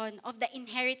portion of the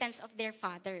inheritance of their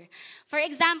father. For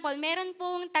example, meron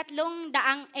pong 300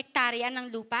 hektarya ng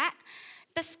lupa.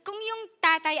 Tapos kung yung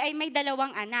tatay ay may 2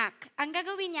 anak, ang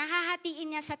gagawin niya,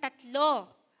 hahatiin niya sa 3.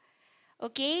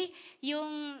 Okay?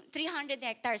 Yung 300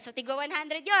 hectares. So, tigo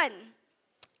 100 yon.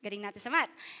 Galing natin sa math.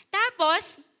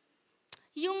 Tapos,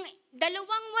 yung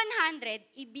 100,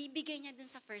 ibibigay niya dun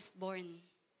sa firstborn.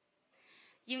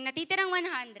 Yung natitirang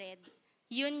 100,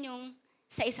 yun yung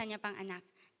sa isa niya pang anak.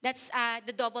 That's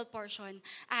the double portion.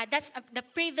 That's the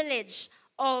privilege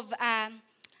of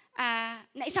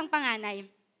na isang panganay.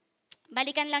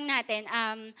 Balikan lang natin.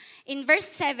 In verse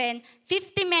 7,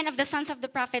 50 men of the sons of the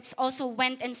prophets also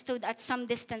went and stood at some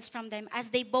distance from them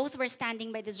as they both were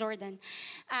standing by the Jordan.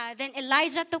 Then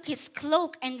Elijah took his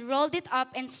cloak and rolled it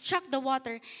up and struck the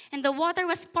water. And the water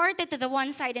was parted to the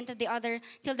one side and to the other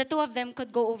till the 2 of them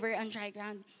could go over on dry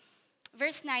ground.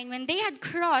 Verse 9, when they had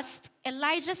crossed,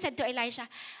 Elijah said to Elisha,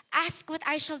 ask what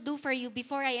I shall do for you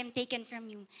before I am taken from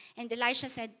you. And Elisha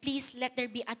said, please let there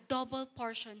be a double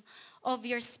portion of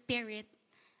your spirit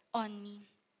on me.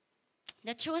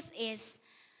 The truth is,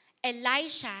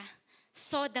 Elisha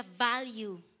saw the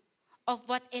value of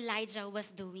what Elijah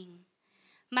was doing.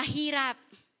 Mahirap.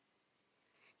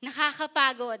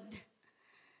 Nakakapagod.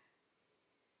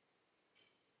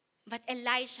 But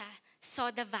Elisha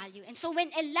saw the value. And so when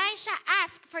Elisha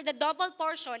asked for the double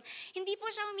portion, hindi po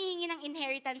siya humihingi ng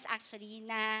inheritance actually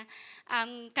na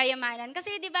kayamanan.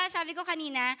 Kasi di ba sabi ko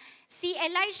kanina, si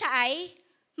Elisha ay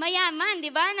mayaman,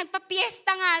 di ba? Nagpapiesta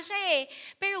nga siya eh.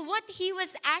 Pero what he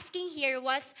was asking here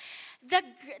was,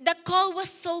 the call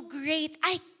was so great.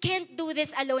 I can't do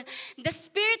this alone. The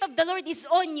Spirit of the Lord is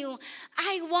on you.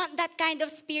 I want that kind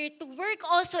of Spirit to work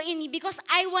also in me because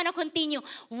I want to continue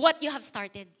what you have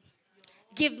started.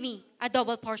 Give me a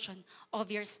double portion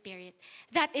of your spirit.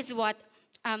 That is what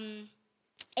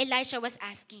Elisha was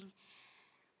asking.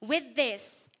 With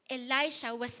this,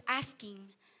 Elisha was asking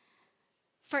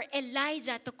for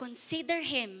Elijah to consider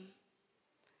him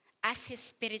as his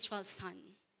spiritual son.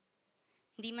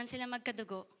 Hindi man sila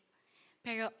magkadugo.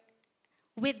 Pero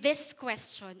with this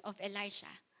question of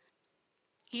Elisha,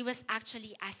 he was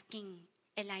actually asking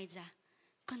Elijah,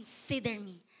 consider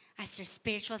me as your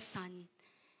spiritual son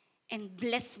and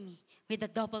bless me with a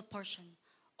double portion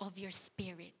of your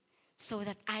spirit so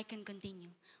that I can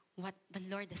continue what the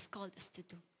Lord has called us to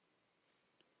do.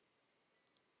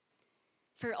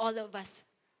 For all of us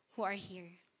who are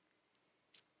here,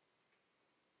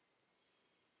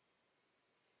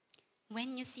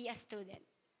 when you see a student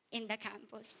in the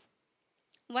campus,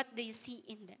 what do you see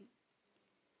in them?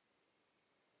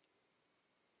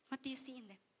 What do you see in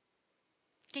them?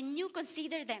 Can you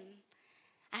consider them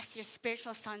as your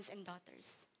spiritual sons and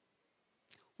daughters?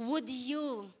 Would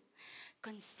you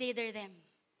consider them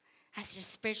as your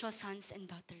spiritual sons and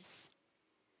daughters?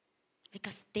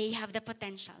 Because they have the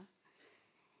potential.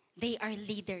 They are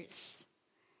leaders.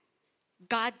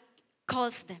 God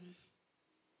calls them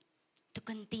to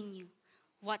continue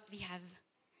what we have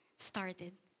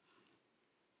started.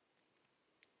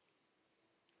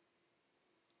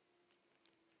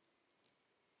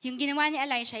 Yung ginawa ni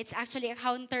Elisha, it's actually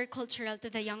counter-cultural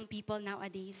to the young people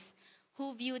nowadays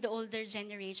who view the older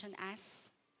generation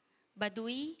as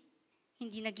baduy,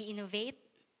 hindi nag-i-innovate,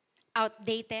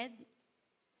 outdated.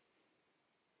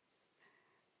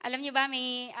 Alam niyo ba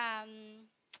may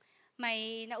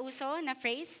nauso na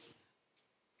phrase?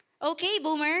 Okay,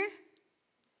 boomer.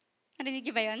 Narinig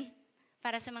niyo ba yun?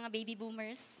 Para sa mga baby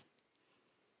boomers.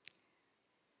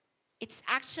 It's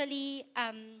actually,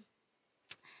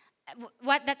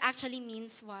 what that actually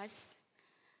means was,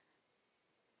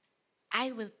 I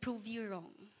will prove you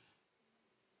wrong.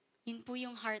 Yun po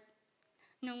yung heart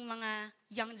ng mga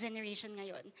young generation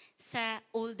ngayon sa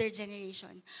older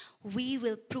generation. We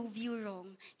will prove you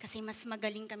wrong kasi mas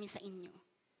magaling kami sa inyo.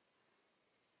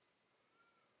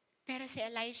 Pero si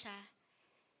Elisha,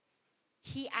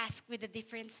 he asked with a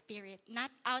different spirit, not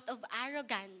out of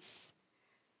arrogance,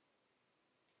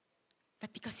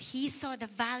 but because he saw the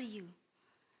value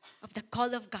of the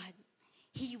call of God,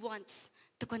 he wants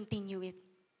to continue it.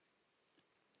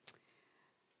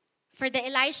 For the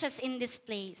Elishas in this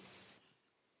place,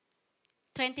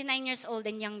 29 years old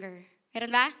and younger.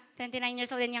 Meron ba? 29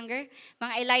 years old and younger?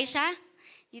 Mga Elisha,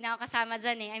 di na ako kasama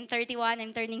dyan eh. I'm 31,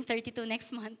 I'm turning 32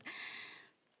 next month.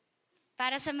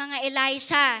 Para sa mga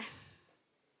Elisha,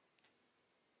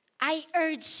 I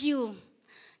urge you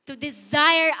to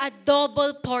desire a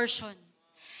double portion.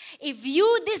 If you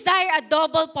desire a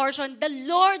double portion, the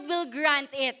Lord will grant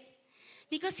it.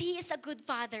 Because He is a good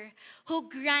Father who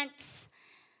grants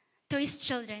to His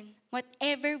children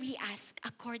whatever we ask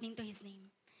according to His name.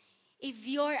 If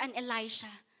you're an Elisha,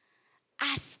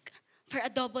 ask for a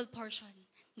double portion.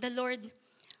 The Lord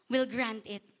will grant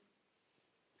it.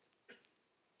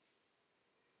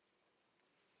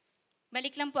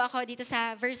 Balik lang po ako dito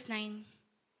sa verse 9.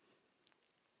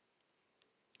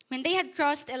 When they had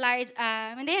crossed,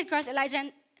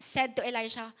 Elijah said to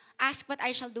Elisha, "Ask what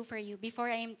I shall do for you before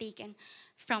I am taken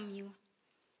from you."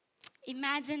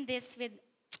 Imagine this with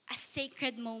a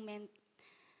sacred moment.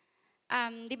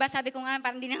 Di ba sabi ko nga,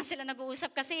 parang di na sila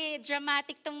nag-uusap kasi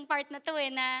dramatic tong part na to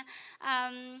na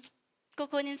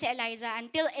kukunin si Elijah.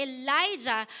 Until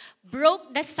Elijah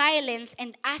broke the silence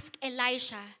and asked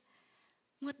Elisha,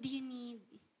 "What do you need?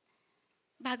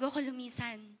 Bago ako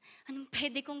lumisan, anong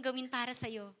pwede kong gawin para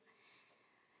sa'yo?"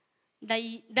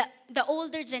 The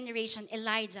older generation,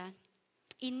 Elijah,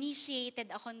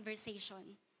 initiated a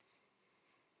conversation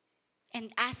and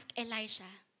asked Elisha,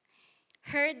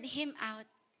 heard him out,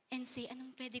 and say,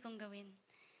 "Anong pwede kong gawin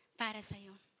para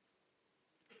sa'yo?"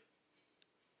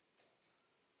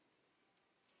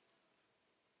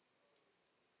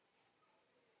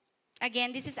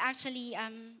 Again, this is actually a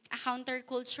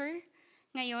counterculture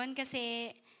ngayon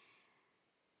kasi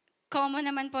common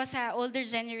naman po sa older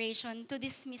generation to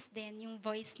dismiss din yung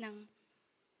voice ng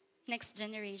next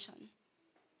generation.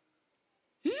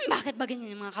 Bakit ba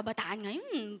ganyan yung mga kabataan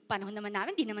ngayon? Panahon naman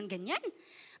namin, di naman ganyan.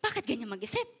 Bakit ganyan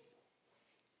mag-isip?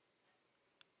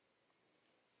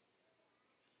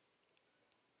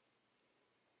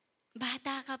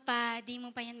 Bata ka pa, di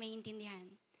mo pa yan maintindihan.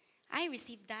 I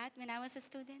received that when I was a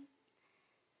student.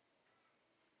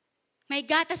 May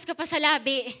gatas ka pa sa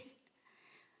labi.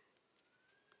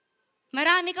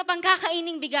 Marami ka pang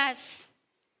kakaining bigas.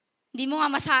 Di mo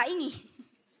nga masaing eh.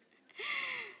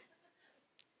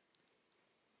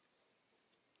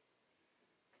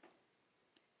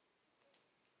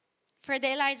 For the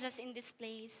Elijahs in this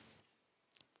place,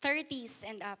 30s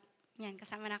and up. Yan,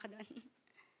 kasama na ako doon.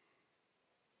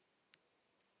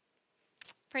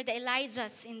 For the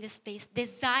Elijahs in this place,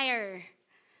 desire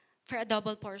for a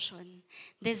double portion.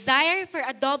 Desire for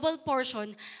a double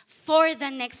portion for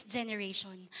the next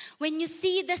generation. When you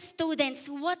see the students,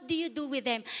 what do you do with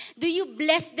them? Do you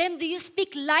bless them? Do you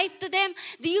speak life to them?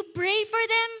 Do you pray for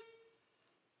them?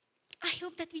 I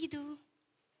hope that we do.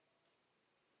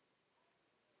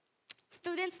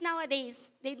 Students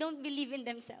nowadays, they don't believe in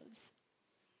themselves.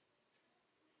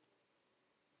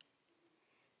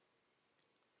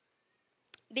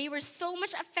 They were so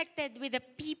much affected with the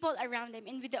people around them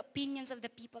and with the opinions of the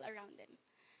people around them.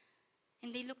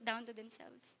 And they look down to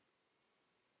themselves.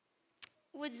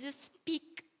 Would you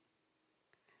speak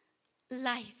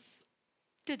life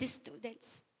to the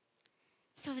students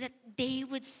so that they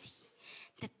would see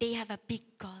that they have a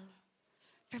big call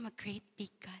from a great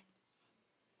big God?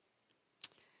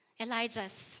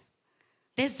 Elijah's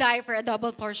desire for a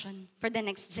double portion for the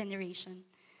next generation.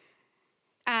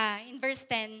 In verse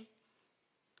 10,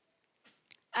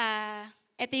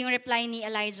 ito yung reply ni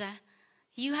Elijah.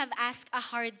 "You have asked a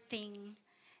hard thing.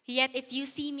 Yet if you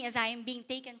see me as I am being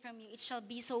taken from you, it shall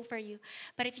be so for you.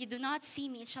 But if you do not see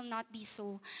me, it shall not be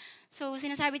so." So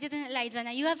sinasabi dito ni Elijah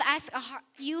na you have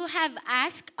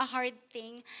asked a hard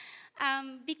thing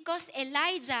because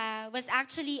Elijah was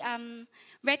actually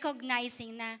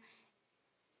recognizing na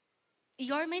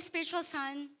you're my spiritual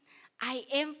son, I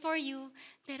am for you,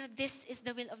 pero this is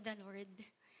the will of the Lord.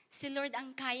 si Lord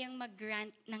ang kayang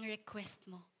mag-grant ng request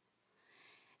mo.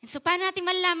 And so, paano natin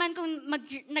malalaman kung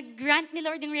nag-grant ni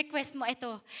Lord yung request mo?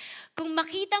 Ito, kung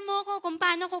makita mo ko kung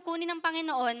paano kukunin ng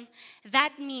Panginoon,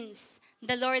 that means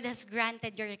the Lord has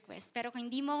granted your request. Pero kung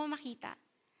hindi mo ako makita,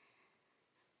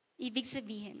 ibig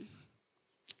sabihin,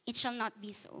 it shall not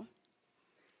be so.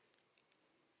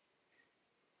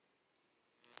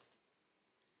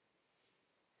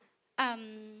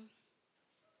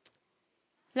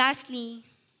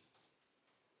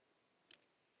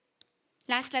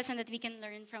 Last lesson that we can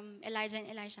learn from Elijah and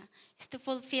Elisha is to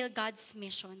fulfill God's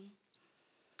mission.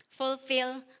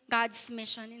 Fulfill God's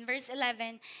mission. In verse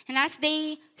 11, and as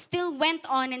they still went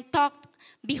on and talked,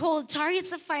 behold,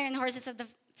 chariots of fire and horses of the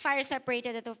fire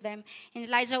separated the two of them, and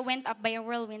Elijah went up by a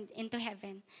whirlwind into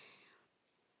heaven.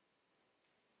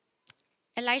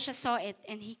 Elisha saw it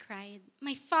and he cried,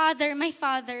 my father,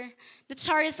 the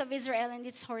chariots of Israel and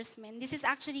its horsemen. This is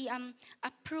actually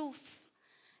a proof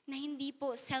na hindi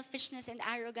po selfishness and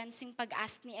arrogance yung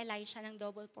pag-ask ni Elisha ng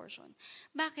double portion.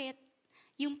 Bakit?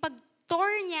 Yung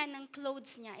pag-tore niya ng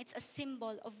clothes niya, it's a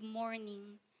symbol of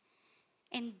mourning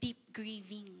and deep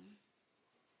grieving.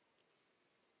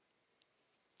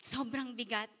 Sobrang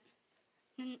bigat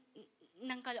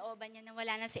ng kalooban niya na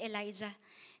wala na si Elijah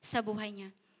sa buhay niya.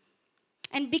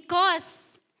 And because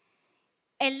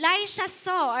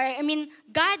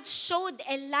God showed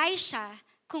Elisha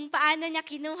kung paano niya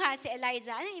kinuha si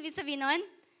Elijah. Anong ibig sabihin nun?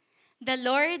 The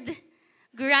Lord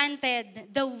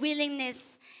granted the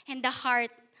willingness and the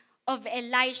heart of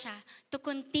Elisha to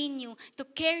continue, to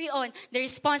carry on the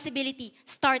responsibility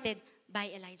started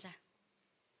by Elijah.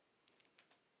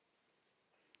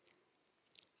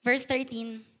 Verse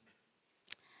 13.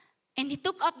 And he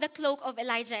took up the cloak of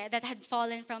Elijah that had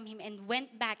fallen from him and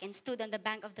went back and stood on the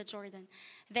bank of the Jordan.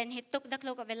 Then he took the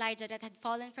cloak of Elijah that had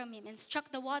fallen from him and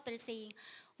struck the water, saying,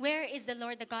 where is the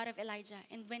Lord, the God of Elijah?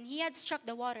 And when he had struck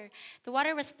the water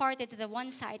was parted to the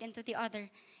one side and to the other.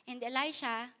 And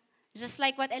Elisha, just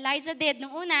like what Elijah did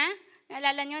nung una,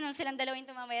 naalala nyo nung silang dalawang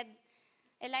tumawid,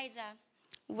 Elijah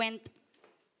went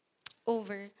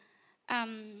over.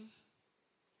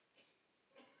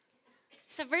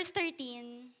 Sa verse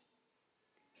 13,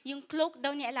 yung cloak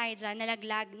daw ni Elijah,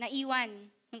 nalaglag, naiwan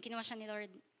nung kinuha siya ni Lord.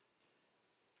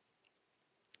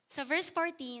 Sa verse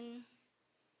 14,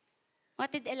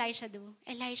 what did Elisha do?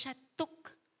 Elisha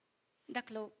took the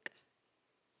cloak.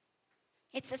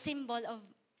 It's a symbol of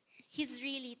he's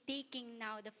really taking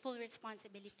now the full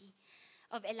responsibility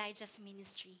of Elijah's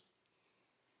ministry.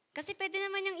 Kasi pwede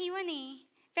naman yung iwan eh.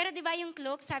 Pero di ba yung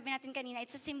cloak, sabi natin kanina,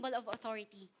 it's a symbol of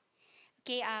authority.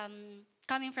 Okay,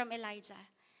 coming from Elijah.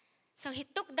 So he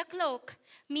took the cloak,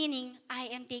 meaning,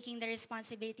 I am taking the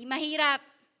responsibility. Mahirap.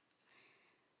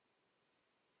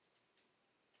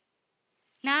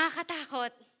 Nakakatakot.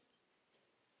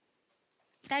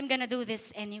 But I'm gonna do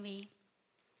this anyway.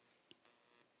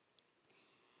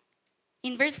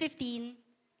 In verse 15,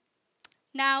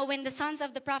 now when the sons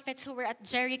of the prophets who were at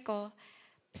Jericho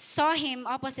saw him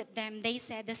opposite them, they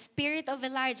said, the spirit of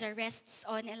Elijah rests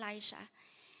on Elisha.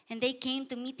 And they came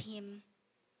to meet him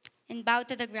and bowed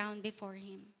to the ground before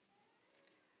him.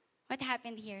 What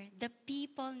happened here? The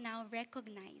people now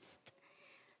recognized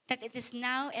that it is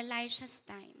now Elisha's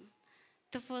time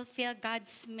to fulfill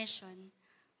God's mission,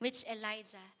 which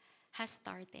Elijah has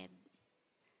started.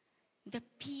 The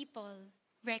people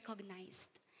recognized.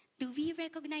 Do we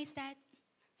recognize that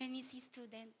when we see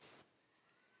students?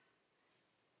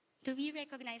 Do we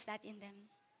recognize that in them?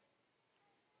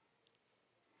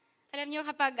 Alam niyo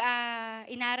kapag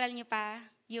inaral niyo pa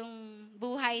yung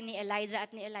buhay ni Elijah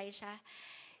at ni Elisha,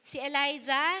 si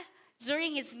Elijah,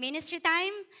 during his ministry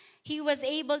time, he was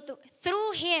able to,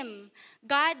 through him,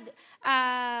 God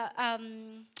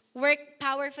worked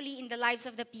powerfully in the lives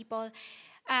of the people.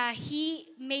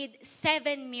 He made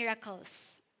 7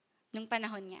 miracles nung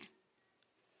panahon niya.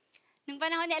 Nung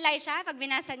panahon ni Elisha, pag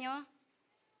binasa niyo,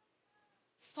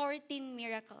 14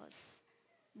 miracles.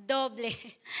 Doble.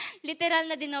 Literal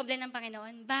na dinoble ng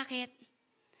Panginoon. Bakit?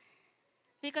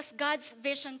 Because God's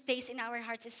vision placed in our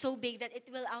hearts is so big that it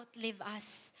will outlive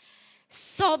us.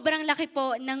 Sobrang laki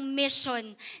po ng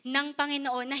mission ng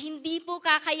Panginoon na hindi po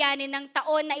kakayanin ng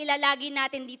taon na ilalagi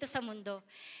natin dito sa mundo.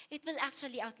 It will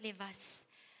actually outlive us.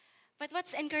 But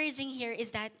what's encouraging here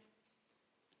is that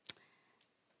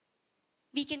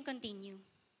we can continue.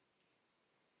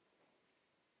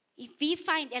 If we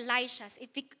find Elishas,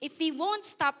 if we won't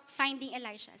stop finding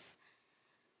Elishas,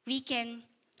 we can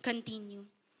continue.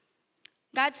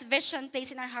 God's vision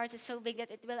placed in our hearts is so big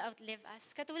that it will outlive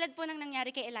us. Katulad po ng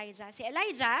nangyari kay Elijah. Si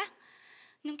Elijah,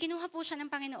 nung kinuha po siya ng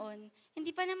Panginoon,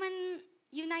 hindi pa naman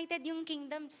united yung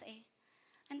kingdoms eh.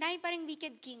 Ang dami pa ring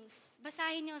wicked kings.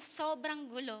 Basahin niyo, sobrang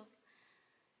gulo.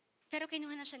 Pero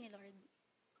kinuha na siya ni Lord.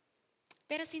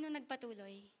 Pero sino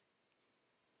nagpatuloy?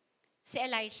 Si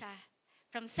Elisha.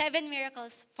 From 7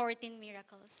 miracles, 14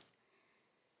 miracles.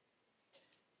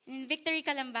 In Victory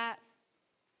Calamba,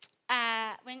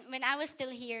 when I was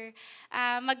still here,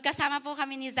 magkasama po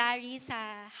kami ni Zari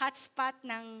sa hotspot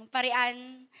ng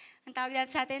Parian. Ang tawag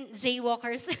natin sa atin,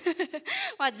 Jaywalkers.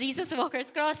 Mga Jesus walkers.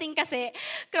 Crossing kasi.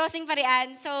 Crossing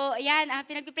Parian. So, yan,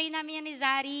 pinag-pray namin yan ni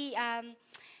Zari.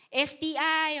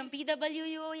 STI, yung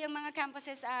PWU, yung mga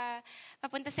campuses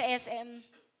papunta sa SM.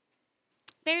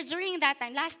 Pero during that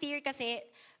time, last year kasi,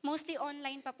 mostly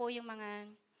online pa po yung mga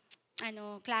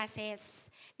classes.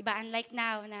 Diba? Unlike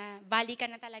now, na balikan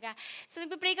na talaga. So,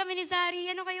 nagpipray kami ni Zari,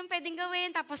 ano kayong pwedeng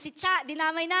gawin? Tapos si Cha,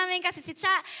 dinamay namin kasi si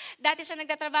Cha, dati siya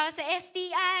nagtatrabaho sa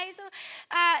STI. So,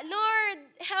 Lord,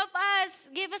 help us.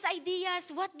 Give us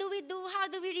ideas. What do we do? How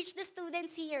do we reach the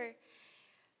students here?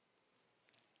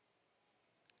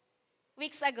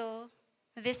 Weeks ago,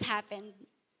 this happened.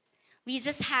 We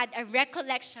just had a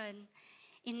recollection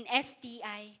in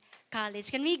STI College.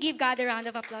 Can we give God a round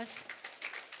of applause?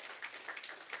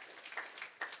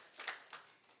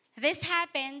 This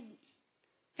happened,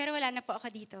 pero wala na po ako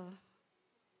dito.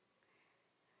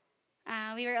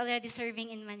 We were already serving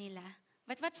in Manila.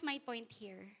 But what's my point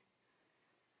here?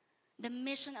 The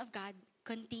mission of God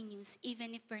continues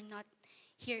even if we're not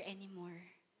here anymore.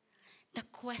 The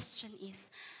question is,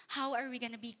 how are we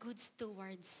going to be good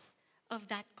stewards of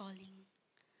that calling?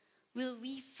 Will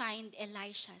we find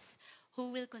Elishas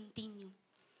who will continue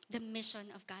the mission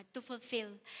of God, to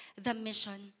fulfill the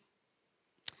mission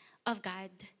of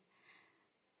God?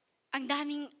 Ang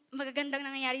daming magagandang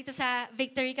nangyayari ito sa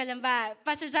Victory Calamba.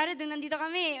 Pastor Jared, nung nandito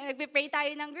kami, nagpe-pray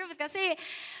tayo ng group kasi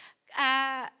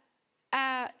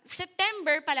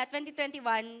September pala, 2021,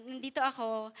 nandito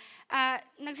ako,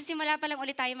 nagsisimula pa lang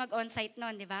ulit tayo mag-onsite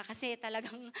noon, di ba? Kasi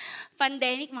talagang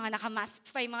pandemic, mga nakamasks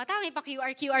pa yung mga tao, may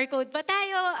pa-QR code pa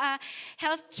tayo,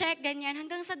 health check, ganyan.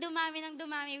 Hanggang sa dumami ng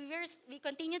dumami, we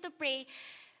continue to pray.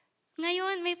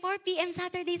 Ngayon, may 4 p.m.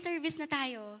 Saturday service na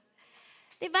tayo.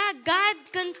 Di ba? God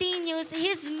continues,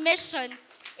 His mission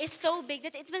is so big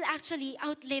that it will actually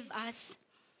outlive us.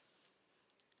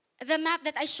 The map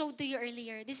that I showed to you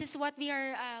earlier, this is what we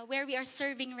are, where we are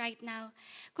serving right now.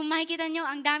 Kung makikita nyo,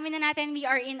 ang dami na natin, we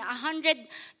are in 120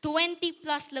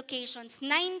 plus locations,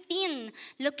 19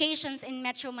 locations in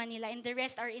Metro Manila, and the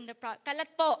rest are in the, kalat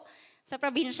po, sa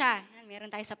probinsya. Yan, meron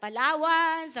tayo sa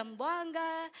Palawan,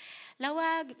 Zamboanga,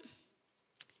 Lawag.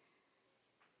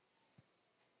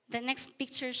 The next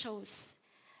picture shows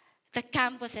the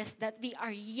campuses that we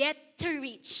are yet to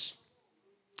reach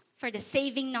for the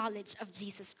saving knowledge of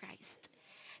Jesus Christ.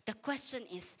 The question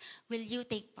is, will you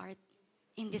take part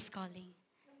in this calling?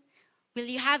 Will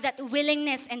you have that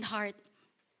willingness and heart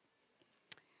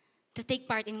to take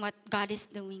part in what God is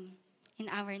doing in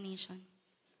our nation?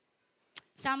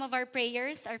 Some of our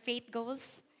prayers, our faith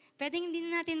goals, pwedeng hindi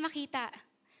natin makita.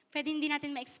 Pwedeng hindi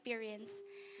natin ma-experience.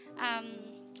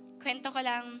 Kwento ko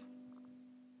lang,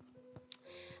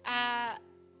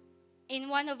 in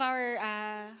one of our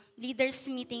leaders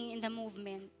meeting in the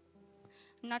movement,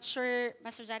 I'm not sure,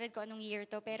 Pastor Jared, kung anong year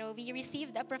to, pero we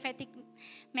received a prophetic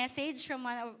message from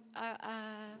one of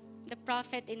the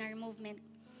prophet in our movement.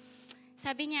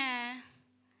 Sabi niya,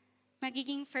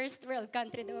 magiging first world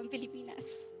country daw ang Pilipinas.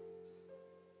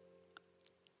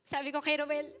 Sabi ko kay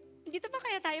Roel, dito pa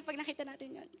kaya tayo pag nakita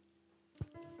natin yon?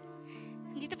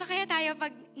 Dito pa kaya tayo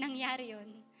pag nangyari yon?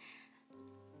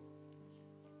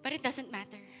 But it doesn't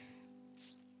matter.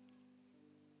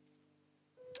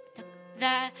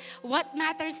 What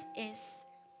matters is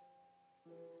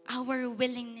our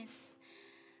willingness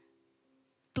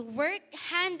to work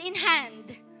hand in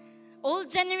hand,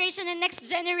 old generation and next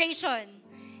generation.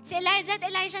 Si Elijah at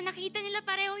Elisha, nakita nila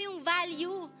pareho yung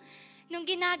value nung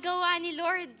ginagawa ni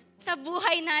Lord sa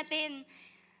buhay natin.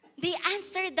 They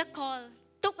answered the call,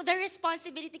 took the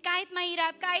responsibility, kahit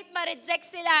mahirap, kahit ma-reject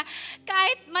sila,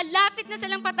 kahit malapit na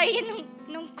silang patayin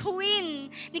nung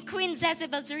queen, ni Queen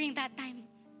Jezebel during that time.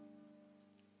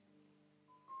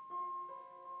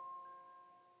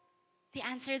 They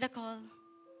answer the call.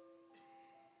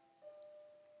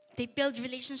 They build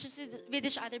relationships with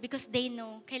each other because they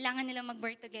know kailangan nilang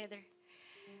mag-work together.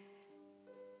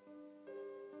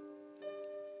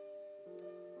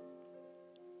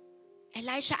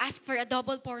 Elisha asked for a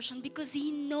double portion because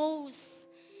he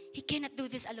knows he cannot do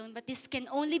this alone, but this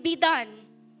can only be done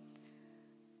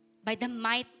by the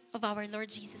might of our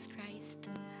Lord Jesus Christ.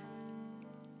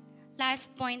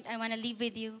 Last point I want to leave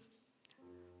with you.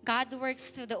 God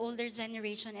works through the older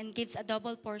generation and gives a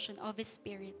double portion of His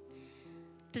Spirit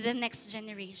to the next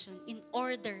generation in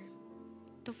order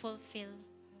to fulfill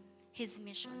His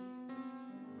mission.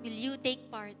 Will you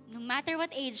take part, no matter what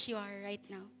age you are right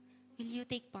now, will you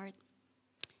take part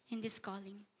in this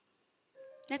calling?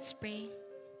 Let's pray.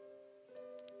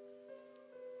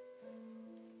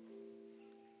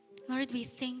 Lord, we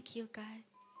thank you, God.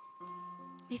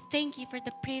 We thank you for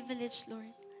the privilege,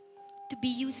 Lord, to be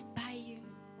used by you.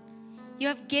 You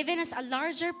have given us a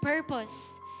larger purpose.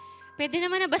 Pwede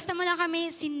naman na basta mo lang kami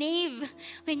sinave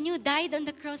when you died on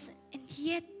the cross. And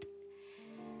yet,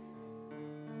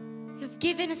 you've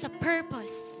given us a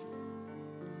purpose.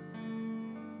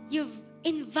 You've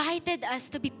invited us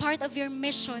to be part of your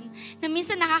mission na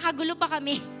minsan nakakagulo pa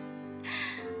kami.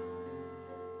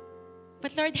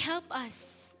 But Lord, help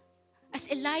us as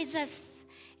Elijah's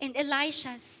and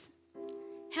Elisha's.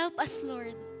 Help us,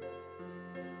 Lord,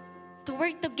 to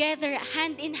work together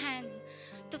hand in hand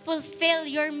to fulfill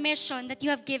your mission that you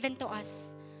have given to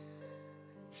us.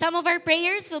 Some of our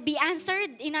prayers will be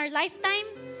answered in our lifetime.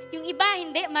 Yung iba,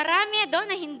 hindi. Marami doon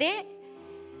na hindi.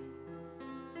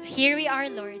 Here we are,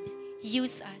 Lord.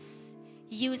 Use us.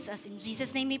 Use us. In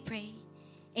Jesus' name we pray.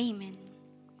 Amen.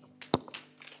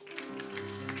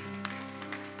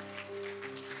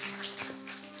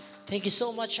 Thank you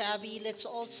so much, Abby. Let's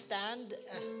all stand.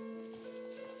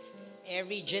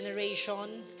 Every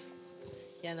generation.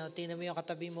 Yan o, tingnan mo yung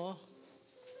katabi mo.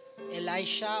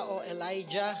 Elisha o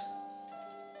Elijah.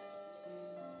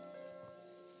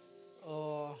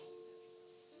 Oh,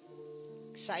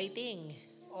 exciting.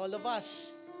 All of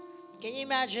us. Can you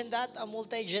imagine that? A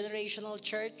multi-generational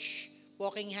church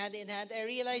walking hand in hand. I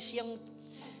realize yung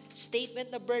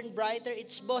statement na burn brighter,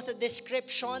 it's both a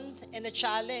description and a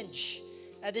challenge.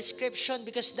 A description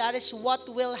because that is what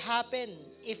will happen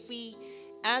if we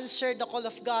answer the call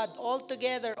of God all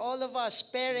together, all of us,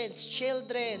 parents,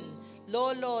 children,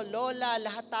 lolo, lola,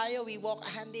 lahat tayo, we walk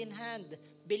hand in hand,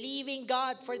 believing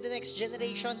God for the next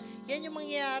generation. Yan yung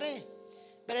mangyayari.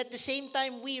 But at the same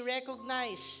time, we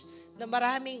recognize na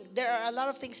there are a lot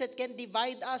of things that can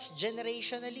divide us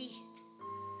generationally.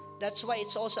 That's why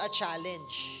it's also a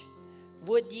challenge.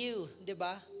 Would you, di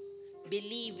ba,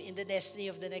 believe in the destiny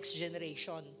of the next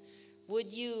generation?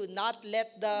 Would you not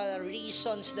let the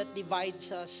reasons that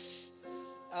divides us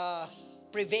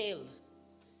prevail,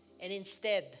 and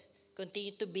instead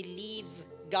continue to believe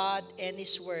God and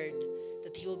His Word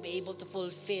that He will be able to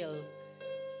fulfill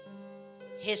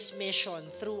His mission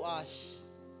through us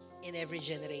in every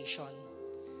generation?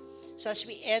 So as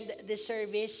we end this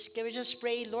service, can we just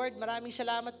pray, Lord, maraming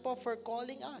salamat po for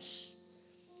calling us.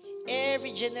 Every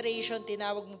generation,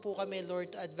 tinawag mo po kami, Lord,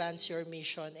 to advance your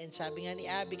mission. And sabi nga ni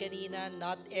Abby kanina,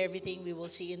 not everything we will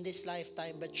see in this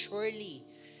lifetime, but surely,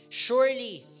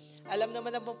 alam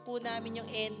naman po namin yung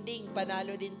ending,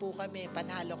 panalo din po kami,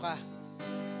 panalo ka.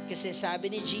 Kasi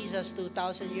sabi ni Jesus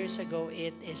 2,000 years ago,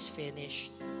 it is finished.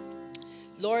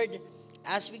 Lord,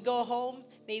 as we go home,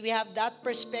 may we have that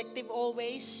perspective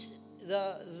always,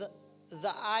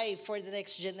 the eye for the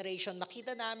next generation.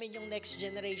 Makita namin yung next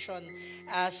generation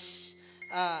as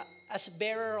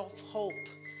bearer of hope.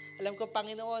 Alam ko,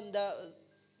 Panginoon,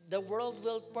 the world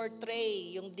will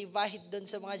portray yung divide dun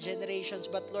sa mga generations,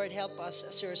 but Lord, help us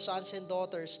as your sons and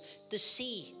daughters to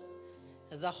see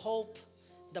the hope,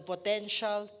 the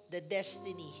potential, the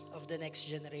destiny of the next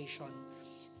generation.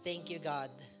 Thank you,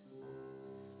 God.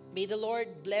 May the Lord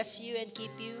bless you and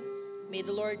keep you. May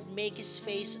the Lord make His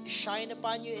face shine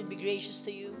upon you and be gracious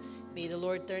to you. May the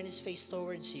Lord turn His face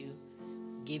towards you,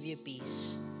 give you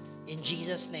peace. In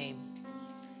Jesus' name,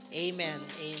 amen.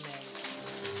 Amen.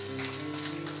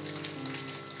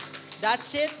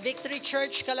 That's it, Victory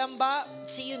Church Calamba.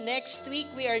 See you next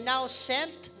week. We are now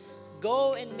sent.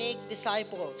 Go and make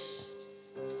disciples.